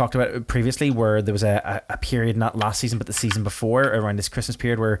we talked about it previously where there was a period, not last season but the season before, around this Christmas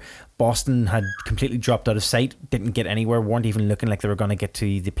period, where Boston had completely dropped out of sight, didn't get anywhere, weren't even looking like they were going to get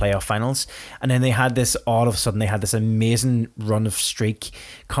to the playoff finals. And then they had this, all of a sudden they had this amazing run of streak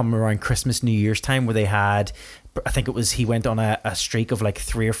come around Christmas, New Year's time, where they had, I think it was, he went on a streak of like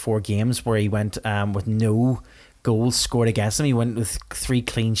 3 or 4 games where he went with no goals scored against him. He went with 3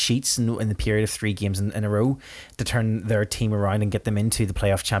 clean sheets in the period of 3 games in a row to turn their team around and get them into the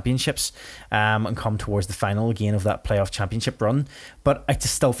playoff championships and come towards the final again of that playoff championship run. But I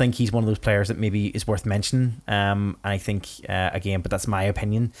just still think he's one of those players that maybe is worth mentioning. I think again, but that's my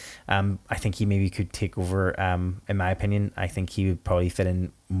opinion. I think he maybe could take over. In my opinion, I think he would probably fit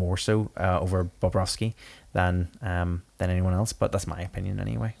in more so over Bobrovsky than anyone else. But that's my opinion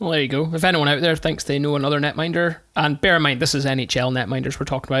anyway. Well, there you go. If anyone out there thinks they know another netminder, and bear in mind this is NHL netminders we're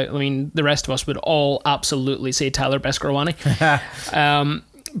talking about. I mean, the rest of us would all absolutely say Tyler Beskorowany.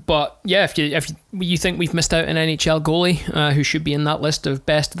 But yeah, if you think we've missed out an NHL goalie who should be in that list of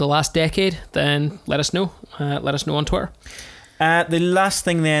best of the last decade, then let us know. Let us know on Twitter. The last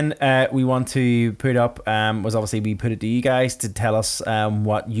thing then we want to put up was obviously we put it to you guys to tell us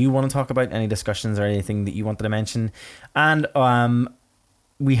what you want to talk about, any discussions or anything that you wanted to mention. And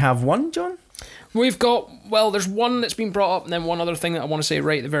we have one, John? We've got, well, there's one that's been brought up and then one other thing that I want to say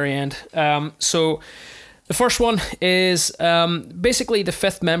right at the very end. So the first one is basically the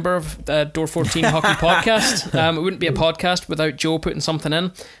fifth member of the Door 14 Hockey Podcast. It wouldn't be a podcast without Joe putting something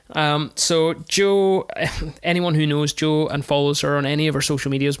in. So Joe, anyone who knows Joe and follows her on any of her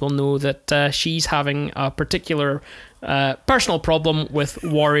social medias will know that she's having a particular personal problem with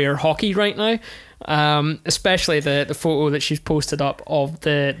Warrior hockey right now. Especially the photo that she's posted up of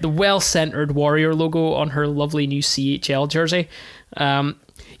the well-centered Warrior logo on her lovely new CHL jersey.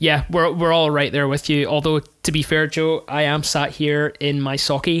 Yeah, we're all right there with you. Although, to be fair, Joe, I am sat here in my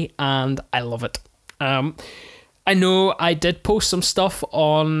socky and I love it. I know I did post some stuff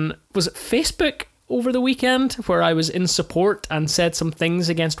on, was it Facebook over the weekend, where I was in support and said some things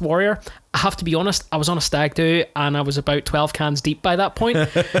against Warrior. I have to be honest, I was on a stag do and I was about 12 cans deep by that point.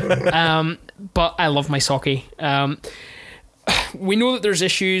 But I love my socky. We know that there's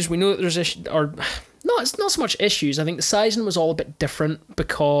issues. We know that there's issues, or... No, it's not so much issues. I think the sizing was all a bit different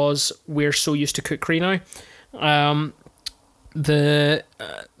because we're so used to cookery now. The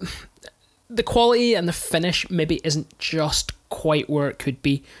quality and the finish maybe isn't just quite where it could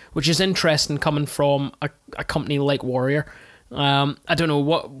be, which is interesting coming from a company like Warrior. I don't know,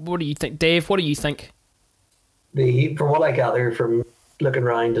 what do you think, Dave? What do you think? From what I gather from looking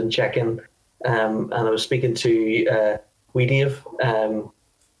around and checking, and I was speaking to Dave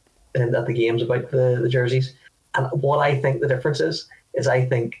and at the games about the jerseys, and what I think the difference is I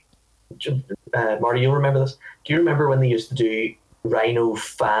think, Marty, you'll remember this. Do you remember when they used to do Rhino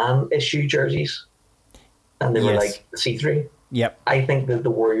fan issue jerseys, and they were like see-through? Yep. I think that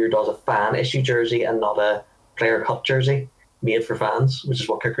the Warrior does a fan issue jersey and not a player cut jersey made for fans, which is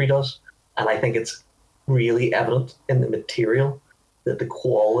what Cookery does. And I think it's really evident in the material that the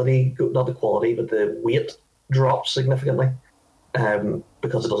quality, not the quality, but the weight drops significantly.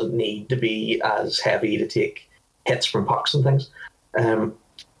 Because it doesn't need to be as heavy to take hits from pucks and things.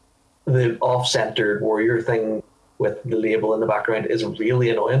 The off-centered Warrior thing with the label in the background is really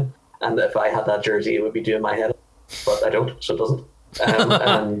annoying, and if I had that jersey it would be doing my head, but I don't, so it doesn't.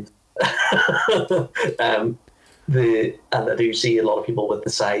 And I do see a lot of people with the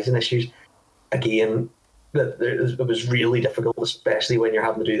sizing issues. Again, it was really difficult, especially when you're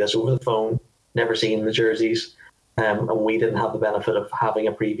having to do this over the phone, never seeing the jerseys. And we didn't have the benefit of having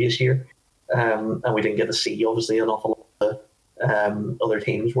a previous year, and we didn't get to see, obviously, an awful lot of other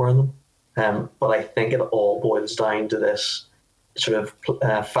teams wearing them. But I think it all boils down to this sort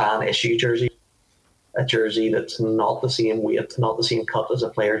of fan issue jersey, a jersey that's not the same weight, not the same cut as a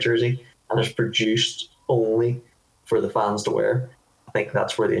player jersey, and is produced only for the fans to wear. I think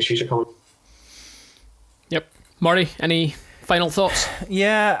that's where the issues are coming. Yep. Marty, any final thoughts?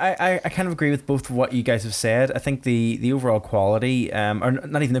 Yeah, I kind of agree with both of what you guys have said. I think the overall quality, or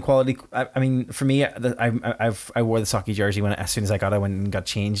not even the quality. I mean, for me, I wore the Socky jersey as soon as I got it, I went and got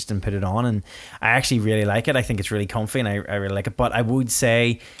changed and put it on, and I actually really like it. I think it's really comfy, and I really like it. But I would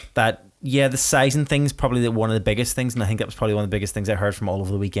say that, yeah, the sizing thing's probably one of the biggest things, and I think that was probably one of the biggest things I heard from all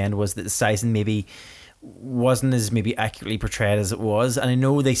over the weekend, was that the sizing maybe wasn't as maybe accurately portrayed as it was. And I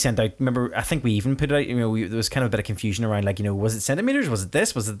know they sent out, remember, I think we even put it out, there was kind of a bit of confusion around, like, was it centimeters, was it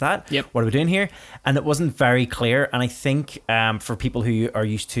this, was it that, yep, what are we doing here? And it wasn't very clear. And I think for people who are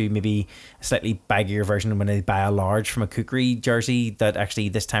used to maybe a slightly baggier version when they buy a large from a Cookery jersey, that actually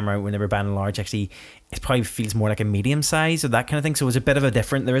this time around when they were buying a large, actually it probably feels more like a medium size or that kind of thing. So it was a bit of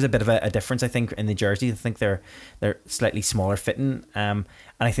there is a bit of a difference, I think, in the jersey. I think they're slightly smaller fitting, and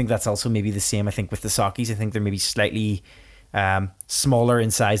I think that's also maybe the same, I think, with the Sockies. I think they're maybe slightly smaller in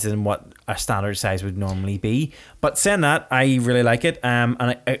size than what a standard size would normally be. But saying that, I really like it, and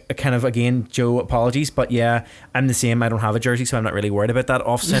I kind of, again, Joe, apologies, but yeah, I'm the same. I don't have a jersey, so I'm not really worried about that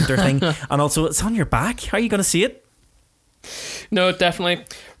off-center thing. And also, it's on your back. How are you going to see it? No, definitely.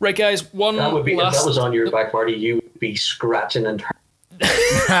 Right, guys, if that was on your back, Marty, you would be scratching and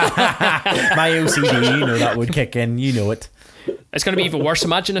my OCD, that would kick in, it. It's going to be even worse.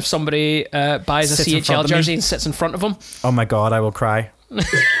 Imagine if somebody buys a CHL jersey and sits in front of them. Oh my god, I will cry.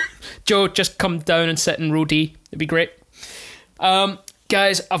 Joe, just come down and sit in row D. It'd be great.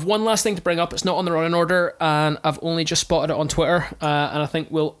 Guys, I've one last thing to bring up. It's not on the running order, and I've only just spotted it on Twitter, and I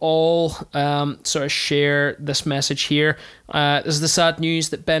think we'll all sort of share this message here. This is the sad news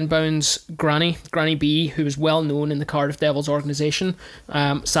that Ben Bound's Granny B, who was well known in the Cardiff Devils organisation,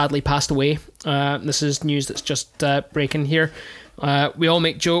 sadly passed away. This is news that's just breaking here. We all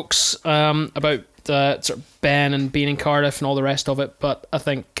make jokes about sort of Ben and being in Cardiff and all the rest of it, but I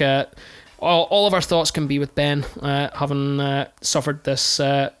think all of our thoughts can be with Ben, having suffered this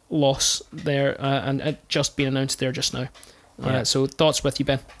loss there, and it just been announced there just now. So thoughts with you,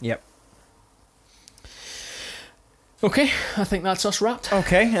 Ben. Yep. Okay, I think that's us wrapped.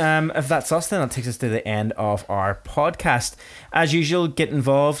 Okay, if that's us, then that takes us to the end of our podcast. As usual, get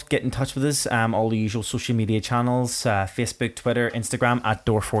involved, get in touch with us. All the usual social media channels, Facebook, Twitter, Instagram, at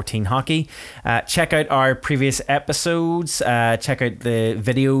Door14Hockey. Check out our previous episodes. Check out the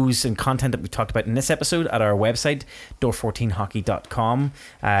videos and content that we talked about in this episode at our website, door14hockey.com,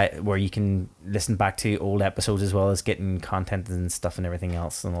 where you can listen back to old episodes as well as getting content and stuff and everything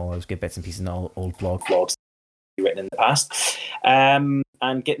else, and all those good bits and pieces and all old vlogs written in the past, and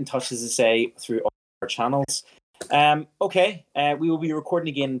get in touch, as I say, through all our channels. We will be recording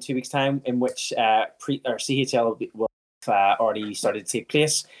again in 2 weeks' time, in which our CHL will have already started to take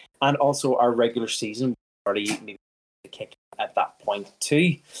place, and also our regular season will already maybe kick at that point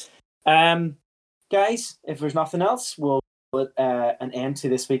too. Guys, if there's nothing else, we'll put an end to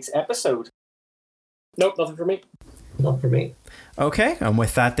this week's episode. Nope, nothing for me. Not for me. Okay, and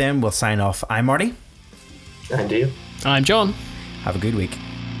with that then, we'll sign off. I'm Marty. And you. I'm John. Have a good week.